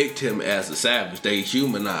don't depict him as a savage. They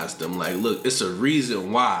humanized him. Like, look, it's a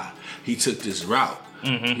reason why he took this route.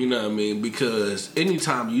 You know what I mean? Because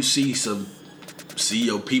anytime you see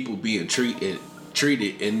your people being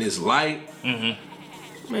treated in this light,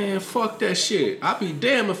 man, fuck that shit. I'd be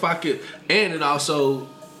damned if I could. And it also,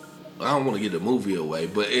 I don't want to get the movie away,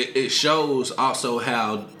 but it shows also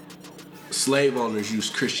how slave owners use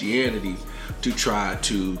Christianity to try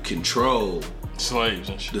to control slaves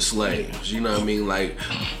and shit. The slaves. You know what I mean? Like,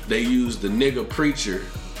 they use the nigga preacher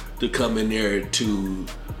to come in there to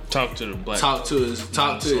talk to his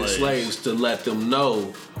slaves to let them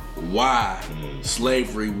know why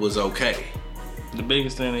slavery was okay. The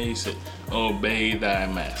biggest thing that he said, obey thy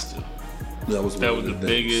master. That was the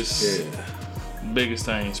biggest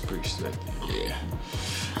thing he's preached right there. Yeah.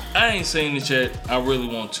 I ain't seen it yet. I really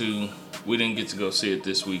want to. We didn't get to go see it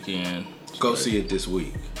this weekend. Go see it this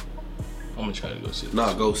week. I'm gonna try to go see it.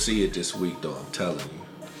 No, go see it this week though, I'm telling you.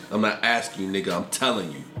 I'm not asking you, nigga, I'm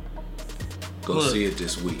telling you. Go see it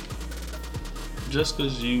this week. Just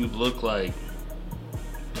cause you look like,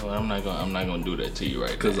 I'm not gonna do that to you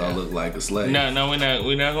right now. Cause I look like a slave. No, we're not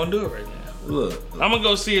gonna do it right now. Look, I'm gonna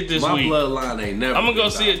go see it this my week. My bloodline ain't never. I'm gonna go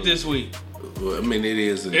see it this week. Well, I mean, it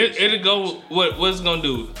is. It'll go. What's it gonna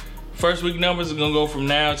do? First week numbers are gonna go from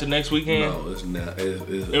now to next weekend. No, it's not.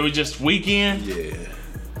 It was just weekend. Yeah.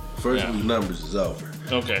 First week numbers is over.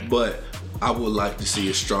 Okay. But I would like to see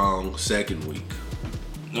a strong second week.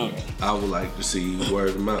 Okay. I would like to see word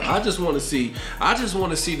of mouth. I just want to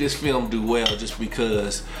see this film do well, just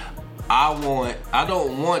because I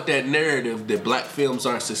don't want that narrative that black films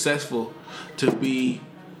aren't successful to be.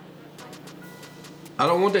 I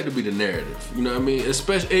don't want that to be the narrative. You know what I mean?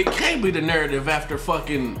 Especially, it can't be the narrative after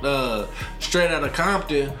fucking Straight Outta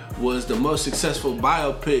Compton was the most successful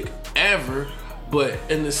biopic ever. But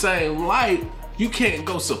in the same light, you can't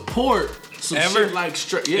go support some shit like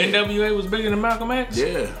straight. Yeah. NWA was bigger than Malcolm X?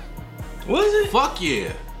 Yeah. Was it? Fuck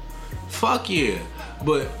yeah.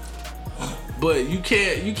 But you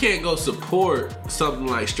can't go support something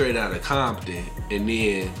like Straight Outta Compton and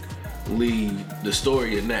then leave the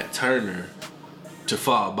story of Nat Turner to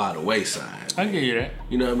fall by the wayside. I get you that.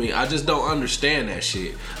 You know what I mean? I just don't understand that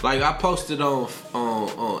shit. Like, I posted on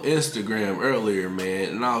Instagram earlier, man,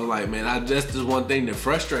 and I was like, man, that's just one thing that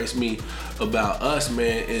frustrates me about us,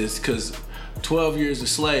 man, is because 12 Years a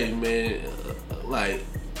Slave, man, like,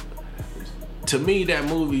 to me, that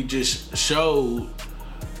movie just showed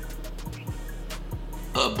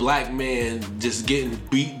a black man just getting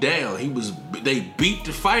beat down. They beat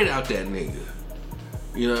the fight out that nigga.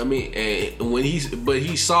 You know what I mean? And when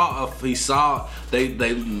he saw they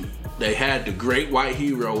had the great white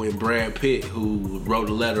hero in Brad Pitt who wrote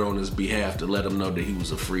a letter on his behalf to let him know that he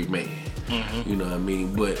was a free man. Mm-hmm. You know what I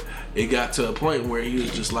mean? But it got to a point where he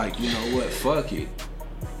was just like, you know what? Fuck it.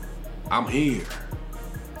 I'm here.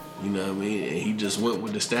 You know what I mean? And he just went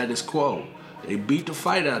with the status quo. They beat the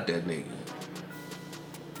fight out that nigga.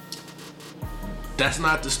 That's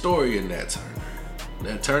not the story in Nat Turner.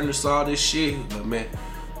 Nat Turner saw this shit, but man,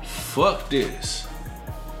 fuck this.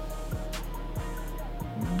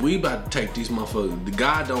 We about to take these motherfuckers. The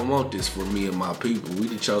God don't want this for me and my people. We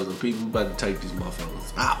the chosen people. We about to take these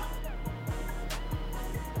motherfuckers out.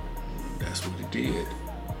 That's what he did.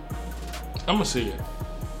 I'm gonna see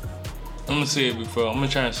it before. I'm gonna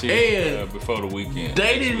try and see it before the weekend.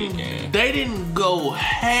 They didn't go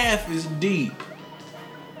half as deep.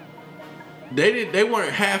 They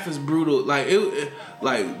weren't half as brutal. Like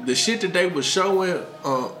like the shit that they were showing.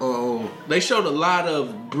 They showed a lot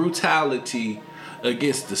of brutality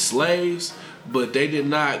against the slaves, but they did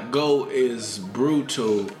not go as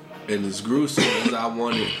brutal and as gruesome as I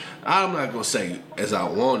wanted. I'm not gonna say as I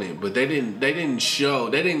wanted, but they didn't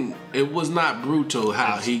show. It was not brutal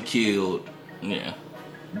how he killed. Yeah.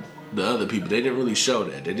 The other people, they didn't really show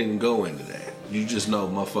that. They didn't go into that. You just know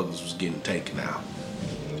motherfuckers was getting taken out.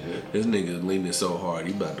 This nigga leaning so hard,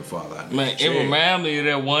 he about to fall out. Man, it reminds me of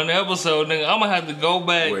that one episode, nigga. I'm gonna have to go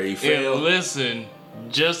back where he fell. And listen.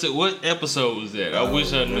 Just at what episode was that? I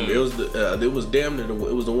wish I knew. It was damn near.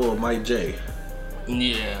 It was the one with Mike J.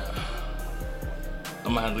 Yeah.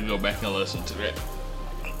 I'm gonna have to go back and listen to that.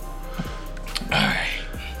 All right.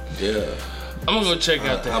 Yeah. I'm gonna go check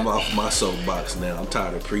out that. I'm off my soapbox now. I'm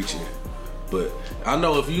tired of preaching. But I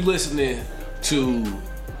know if you listening to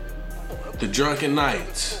The Drunken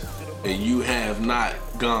Knights and you have not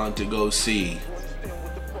gone to go see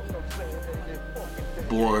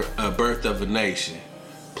Birth of a Nation,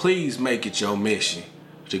 please make it your mission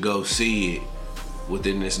to go see it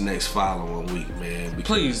within this next following week, man.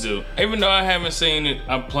 Please do. Even though I haven't seen it,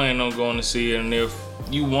 I'm planning on going to see it. And if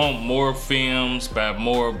you want more films by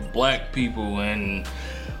more black people, and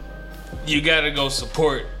you gotta go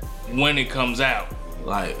support when it comes out.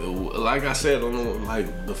 Like I said,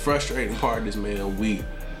 like the frustrating part is, man,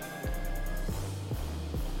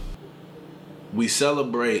 we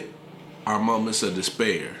celebrate our moments of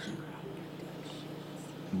despair,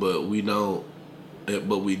 but we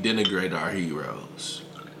denigrate our heroes.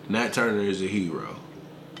 Nat Turner is a hero.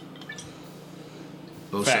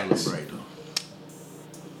 Go Facts. celebrate him.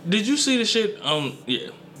 Did you see the shit? Yeah.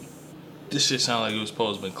 This shit sounded like it was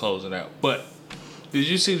supposed to be closing out. But did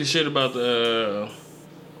you see the shit about the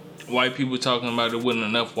white people talking about there wasn't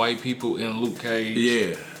enough white people in Luke Cage?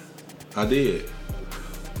 Yeah, I did.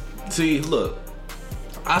 See, look,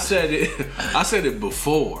 I said it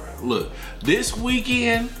before. Look, this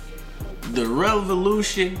weekend, the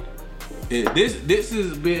revolution. This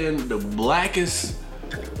has been the blackest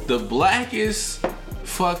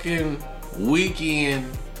fucking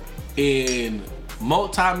weekend in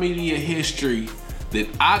multimedia history that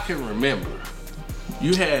I can remember.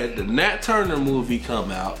 You had the Nat Turner movie come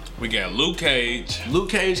out. We got Luke Cage.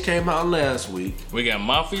 Luke Cage came out last week. We got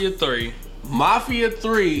Mafia 3. Mafia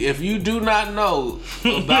 3, if you do not know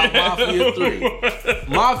about Mafia 3,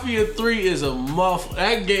 Mafia 3 is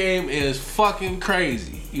that game is fucking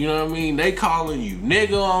crazy. You know what I mean? They calling you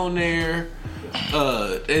nigga on there.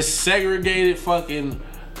 It's segregated fucking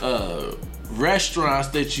restaurants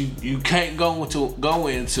that you can't go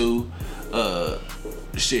into.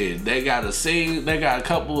 Shit, they got a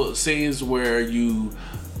couple of scenes where you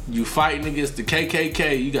fighting against the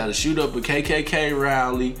KKK. You got to shoot up a KKK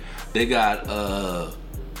rally. They got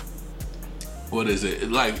what is it?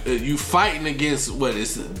 Like you fighting against what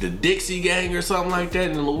is it, the Dixie Gang or something like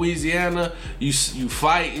that in Louisiana. You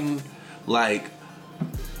fighting like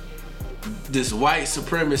this white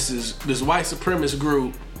supremacist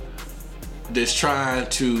group that's trying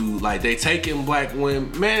to, like, they taking black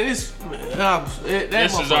women. Man, this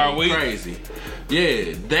is our week. Crazy.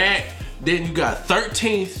 Yeah, that. Then you got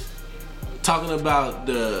 13th talking about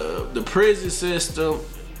the prison system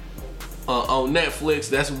on Netflix.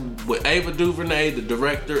 That's with Ava DuVernay, the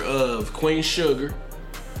director of Queen Sugar.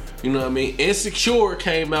 You know what I mean? Insecure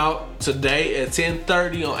came out today at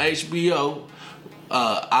 10:30 on HBO.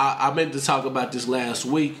 I meant to talk about this last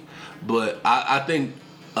week, but I think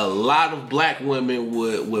a lot of black women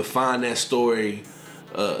would find that story.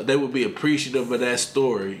 They would be appreciative of that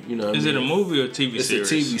story. You know, is it a movie or a TV series?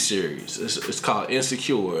 It's a TV series. It's called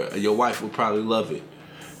Insecure. Your wife would probably love it.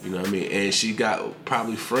 You know what I mean? And she got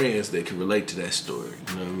probably friends that can relate to that story.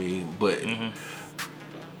 You know what I mean? But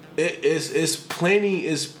it's plenty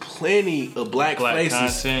of black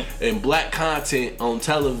faces content and black content on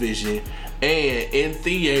television and in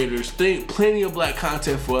theaters. Plenty of black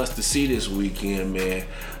content for us to see this weekend, man.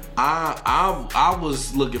 I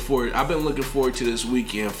was looking forward. I've been looking forward to this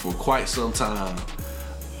weekend for quite some time.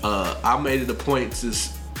 I made it a point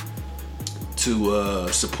to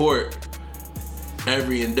support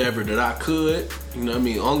every endeavor that I could. You know what I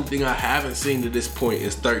mean? Only thing I haven't seen to this point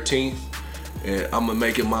is 13th, and I'm gonna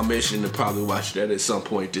make it my mission to probably watch that at some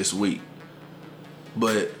point this week.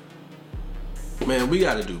 But man, we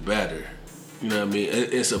gotta do better. You know what I mean?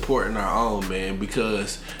 It's supporting our own, man,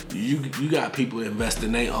 because you got people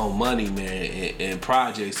investing their own money, man, in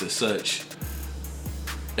projects and such,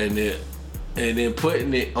 and then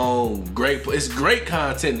putting it on it's great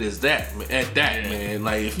content man.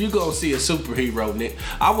 Like, if you go see a superhero, Nick,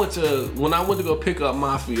 when I went to go pick up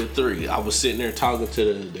Mafia 3, I was sitting there talking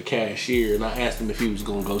to the cashier, and I asked him if he was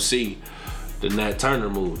gonna go see the Nat Turner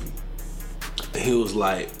movie, and he was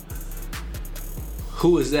like,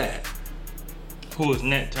 "Who is that?" Who was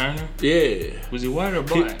Nat Turner? Yeah. Was he white or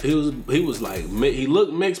black? He was like, he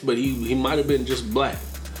looked mixed, but he might have been just black.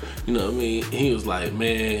 You know what I mean? He was like,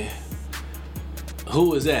 man,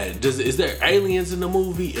 who is that? Is there aliens in the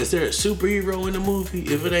movie? Is there a superhero in the movie?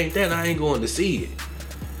 If it ain't that, I ain't going to see it.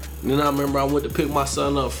 And then I remember I went to pick my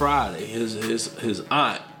son up Friday. His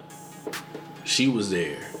aunt, she was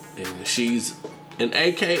there, and she's an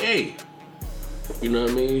AKA. You know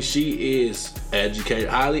what I mean? She is educated,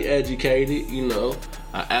 highly educated, you know.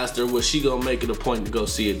 I asked her, was she gonna make it a point to go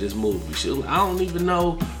see it, this movie? She was like, I don't even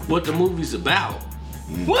know what the movie's about.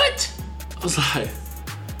 What? I was like,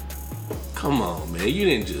 Come on, man. You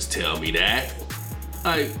didn't just tell me that.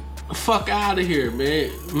 Like, fuck out of here, man.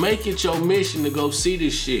 Make it your mission to go see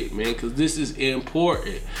this shit, man, because this is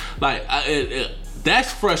important. Like,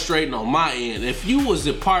 that's frustrating on my end. If you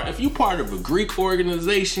part of a Greek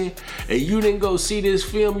organization and you didn't go see this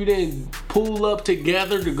film, you didn't pull up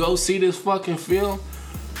together to go see this fucking film,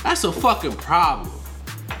 that's a fucking problem.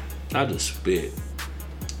 I just spit.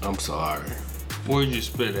 I'm sorry. Where'd you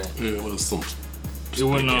spit at? It was some. It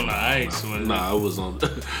wasn't on the ice. Nah, it was on.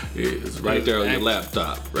 It's right there on your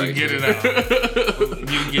laptop. Right. You get it out.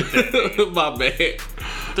 You get that. My bad.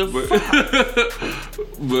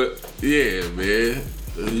 But yeah, man,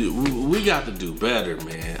 we got to do better,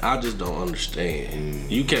 man. I just don't understand.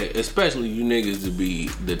 You can't, especially you niggas to be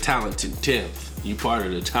the talented 10th. You part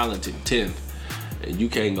of the talented 10th, and you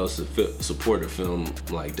can't go support a film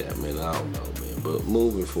like that, man. I don't know, man. But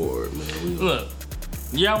moving forward, man. Look,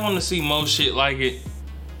 y'all want to see more shit like it,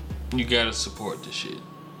 you gotta support the shit.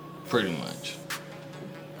 Pretty much.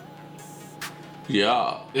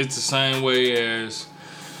 Yeah. It's the same way as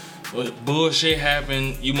when bullshit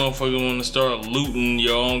happen, you motherfuckers want to start looting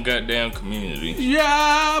your own goddamn community.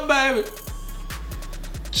 Yeah, baby.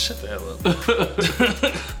 Shut the hell up.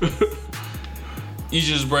 You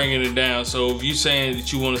just bringing it down. So if you saying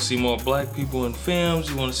that you want to see more black people in films,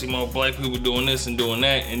 you want to see more black people doing this and doing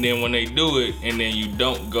that, and then when they do it and then you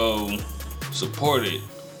don't go support it,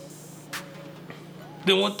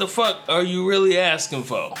 then what the fuck are you really asking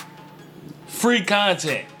for? Free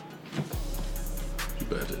content. You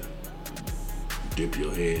better dip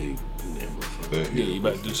your head in that motherfucker. Yeah, you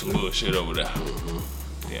about to do some bullshit over there.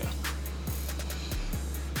 Mm-hmm. Yeah.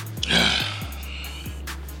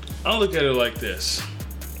 I'll look at it like this.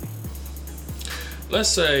 Let's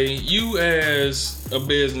say you as a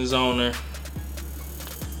business owner,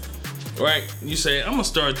 right? You say, I'm gonna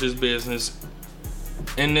start this business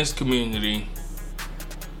in this community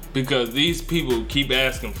because these people keep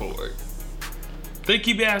asking for it. They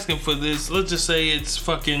keep asking for this. Let's just say it's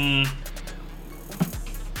fucking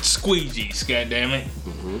squeegees, goddammit.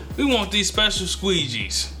 Mm-hmm. We want these special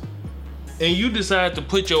squeegees. And you decide to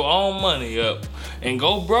put your own money up and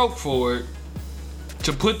go broke for it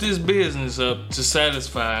to put this business up to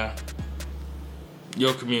satisfy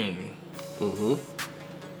your community. Mm-hmm.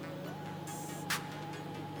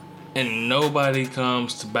 And nobody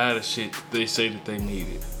comes to buy the shit that they say that they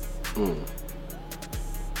needed.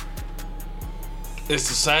 It's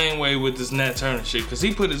the same way with this Nat Turner shit, because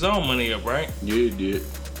he put his own money up, right? Yeah, he did.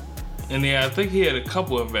 And yeah, I think he had a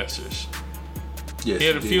couple investors. Yes, he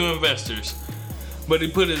had a few investors, but he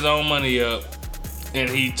put his own money up, and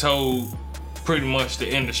he told pretty much the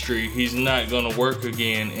industry he's not gonna work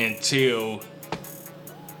again until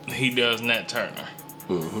he does Nat Turner.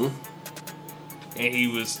 Mm-hmm. And he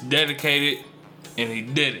was dedicated, and he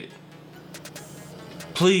did it.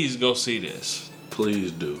 Please go see this.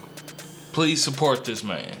 Please do. Please support this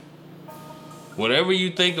man. Whatever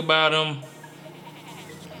you think about him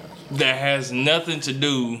that has nothing to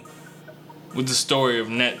do with the story of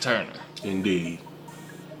Nat Turner. Indeed.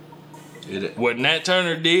 What Nat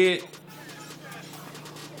Turner did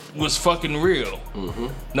was fucking real. Mm-hmm.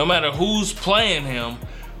 No matter who's playing him,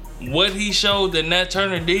 what he showed that Nat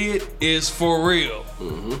Turner did is for real.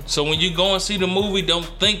 Mm-hmm. So when you go and see the movie, don't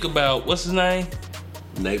think about, what's his name?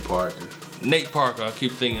 Nate Parker. Nate Parker. I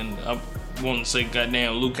keep thinking, I want to say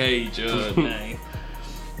goddamn Luke Cage name.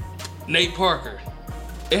 Nate Parker.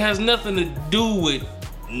 It has nothing to do with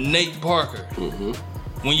Nate Parker. Mm-hmm.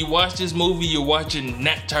 When you watch this movie, you're watching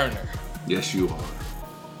Nat Turner. Yes, you are.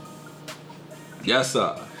 Yes,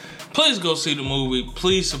 sir. Please go see the movie.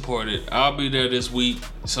 Please support it. I'll be there this week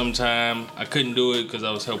sometime. I couldn't do it because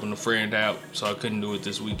I was helping a friend out, so I couldn't do it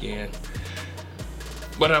this weekend.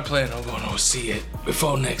 But I plan on going to see it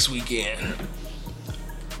before next weekend.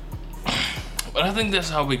 But I think that's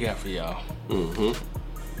all we got for y'all. Mm-hmm.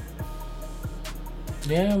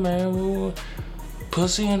 Yeah, man.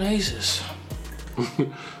 Pussy and aces.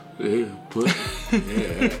 Yeah,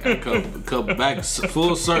 come back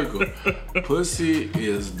full circle. Pussy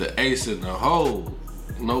is the ace in the hole.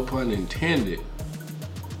 No pun intended.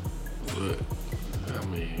 But, I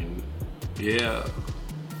mean, yeah.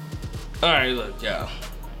 Alright, look, y'all.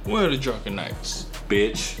 We're the Drunken Knights.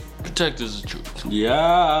 Bitch. Protectors of truth.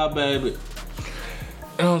 Yeah, baby.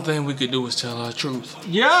 The only thing we could do is tell our truth.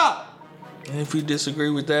 Yeah. And if you disagree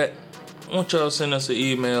with that, I want y'all to send us an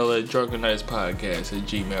email at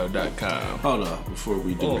drunkennightspodcast@gmail.com. Hold on, before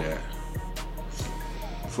we do that.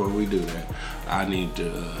 Before we do that, I need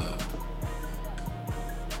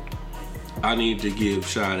to give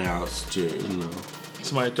shout outs to,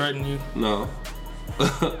 Somebody threaten you? No.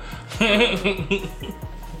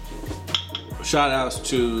 Shout outs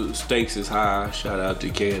to Stakes is High. Shout out to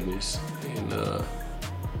Candace. And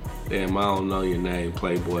damn, I don't know your name,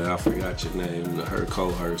 Playboy. I forgot your name. Her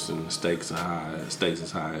co-host and Stakes is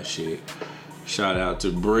High and shit. Shout out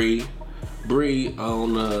to Bree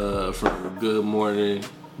on from Good Morning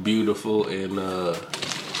Beautiful and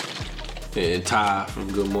Ty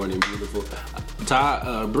from Good Morning Beautiful.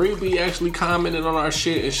 Ty, Bree be actually commented on our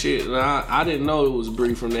shit and shit. And I didn't know it was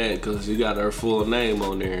Bree from that because she got her full name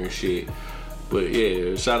on there and shit. But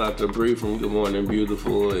yeah, shout out to Bree from Good Morning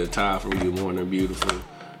Beautiful and Ty from Good Morning Beautiful.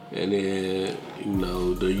 And then, you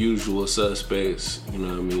know, the usual suspects, you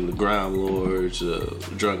know what I mean, the Ground Lords,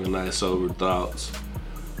 Drunken Night Sober Thoughts,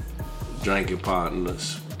 Drinking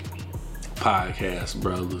Partners, Podcast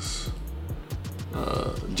Brothers,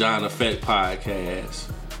 John Effect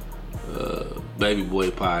Podcast, Baby Boy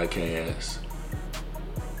Podcast,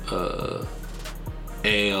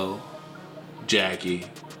 L, Jackie.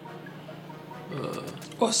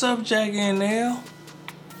 What's up, Jackie and L?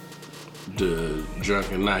 The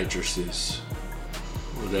Drunken Nitruses,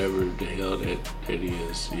 whatever the hell that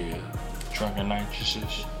is, yeah. Drunken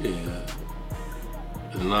Nitruses. Yeah.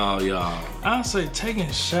 And all y'all. I'll say taking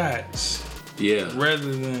shots. Yeah.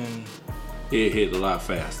 Rather than. It hit a lot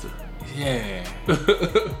faster. Yeah.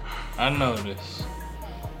 I know this.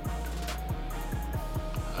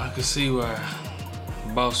 I could see why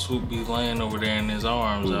Boss would be laying over there in his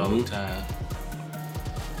arms all the time.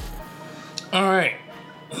 Alright.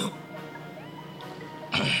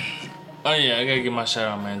 Oh yeah, I gotta give my shout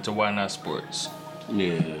out, man, to Why Not Sports.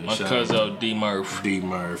 Yeah. My cousin D Murph. D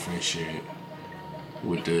Murph and shit.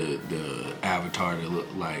 With the avatar that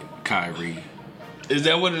looked like Kyrie. Is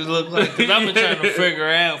that what it looked like? Because I've been trying to figure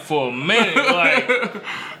out for a minute, like.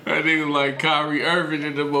 That nigga like Kyrie Irving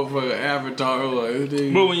in the motherfucking avatar.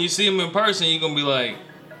 Like, but when you see him in person, you're gonna be like,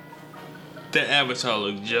 that avatar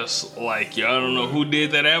look just like you. I don't know who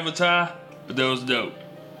did that avatar, but that was dope.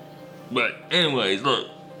 But anyways, look.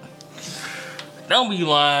 Don't be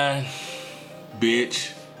lying.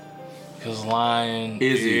 Bitch. Because lying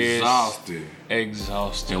is exhausting.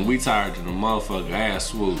 Exhausting. And we tired to the motherfucker ass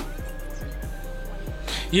swoop.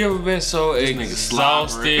 You ever been so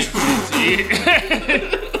exhausted?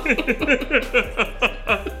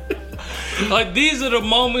 Like, these are the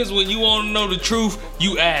moments when you want to know the truth,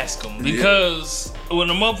 you ask them. Because when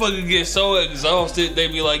a motherfucker gets so exhausted, they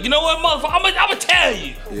be like, you know what, motherfucker, I'm gonna tell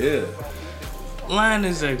you. Yeah. Lying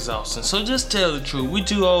is exhausting, so just tell the truth. We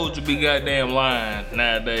too old to be goddamn lying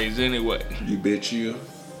nowadays anyway. You bitch you.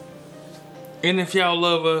 And if y'all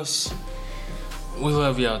love us, we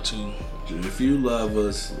love y'all too. If you love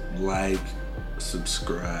us, like,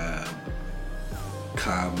 subscribe,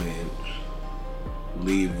 comment,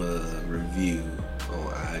 leave a review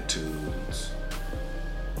on iTunes,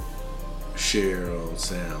 share on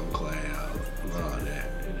SoundCloud, and all that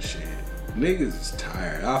and shit. Niggas is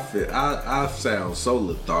tired. I sound so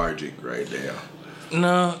lethargic right now.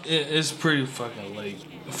 No, it's pretty fucking late.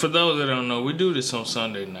 For those that don't know, we do this on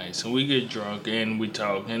Sunday nights, and we get drunk and we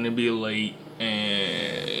talk, and it be late,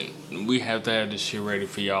 and we have to have this shit ready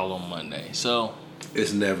for y'all on Monday. So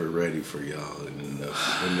it's never ready for y'all in the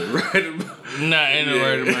right amount. Not in the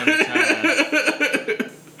right amount of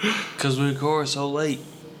time. Cause we record so late,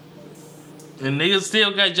 and niggas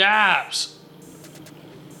still got jobs.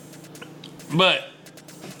 But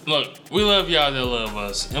look, we love y'all that love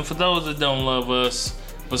us, and for those that don't love us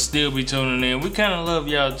but still be tuning in, we kind of love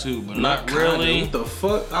y'all too, but not really. What the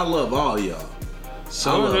fuck? I love all y'all.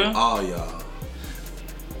 So I love all y'all.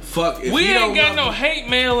 Fuck. If we he ain't got don't no hate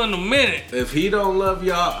mail in a minute. If he don't love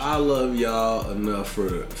y'all, I love y'all enough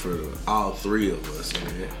for all three of us,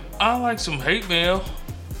 man. I like some hate mail.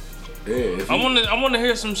 Yeah, I want to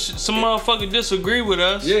hear some motherfucker disagree with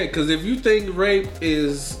us. Yeah, because if you think rape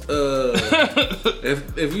is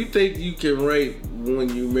if you think you can rape when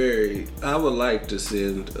you married, I would like to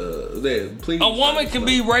send please. A woman can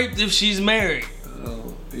be raped if she's married.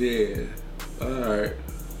 Oh yeah, all right.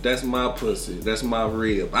 That's my pussy. That's my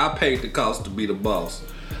rib. I paid the cost to be the boss.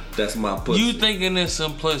 That's my pussy. You thinking in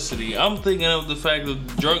simplicity. I'm thinking of the fact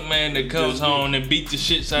of the drunk man that comes home and beat the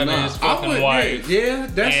shit out of his fucking wife. Yeah,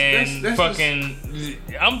 that's fucking.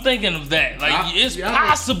 I'm thinking of that. Like, it's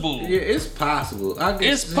possible. Yeah, it's possible. I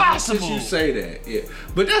guess it's possible. Since you say that, yeah.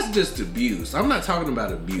 But that's just abuse. I'm not talking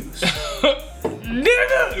about abuse.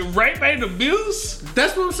 Nigga, rape ain't abuse.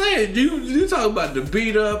 That's what I'm saying. You talk about the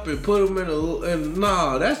beat up and put them and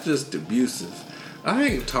nah, that's just abusive. I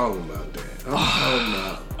ain't talking about that. I'm talking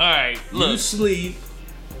about. All right, look. You sleep.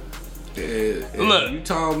 Look, you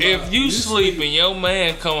talking about, if you sleep and your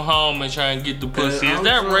man come home and try and get the pussy, is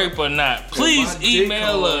that rape or not? Please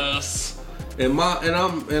email us And my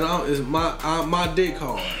dick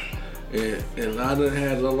hard. And I done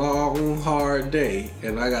had a long, hard day,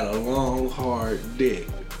 and I got a long, hard dick.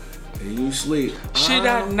 And you sleep. Should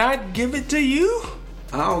I not give it to you?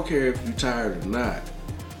 I don't care if you tired or not.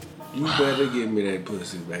 You better give me that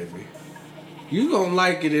pussy, baby. You gonna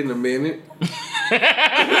like it in a minute.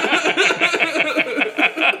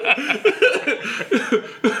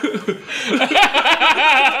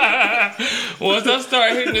 Once I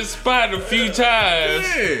start hitting the spot a few times,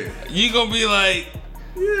 you gonna be like,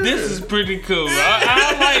 this is pretty cool.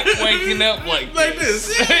 I like waking up like this.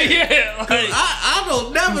 Yeah, like, I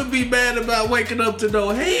don't never be mad about waking up to no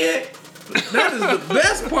head. That is the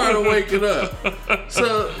best part of waking up.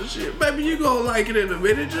 So, shit, baby, you gonna like it in a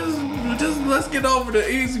minute. Just let's get over the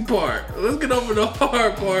easy part. Let's get over the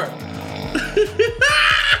hard part.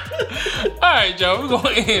 Alright, y'all, we're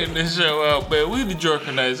gonna end this show out, man. We the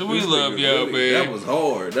Drunken Knights, and we love y'all, man. That was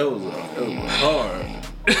hard. That was hard.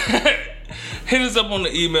 Hit us up on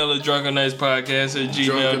the email at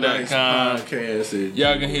drunkennightspodcast@gmail.com.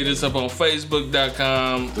 Y'all can hit us up on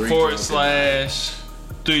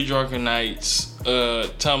facebook.com/3 Drunken Nights,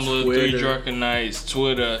 Tumblr, Twitter. 3 Drunken Nights,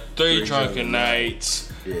 Twitter, 3 Drunken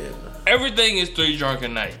Nights. Yeah. Everything is 3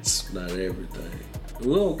 Drunken Nights. Not everything.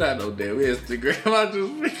 We don't got no damn Instagram. I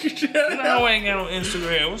just figured that out. No, I ain't got no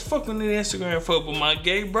Instagram. What's fucking the Instagram for? But my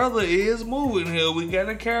gay brother is moving here. We got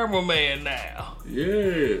a cameraman now.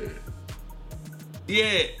 Yeah.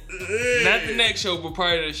 Yeah. Not the next show, but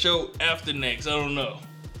probably the show after next. I don't know.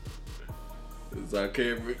 It's our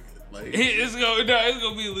camera. Like, It's gonna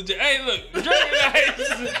be legit. Hey, look, Dragon Knights,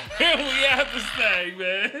 and we out this thing,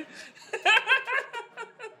 man.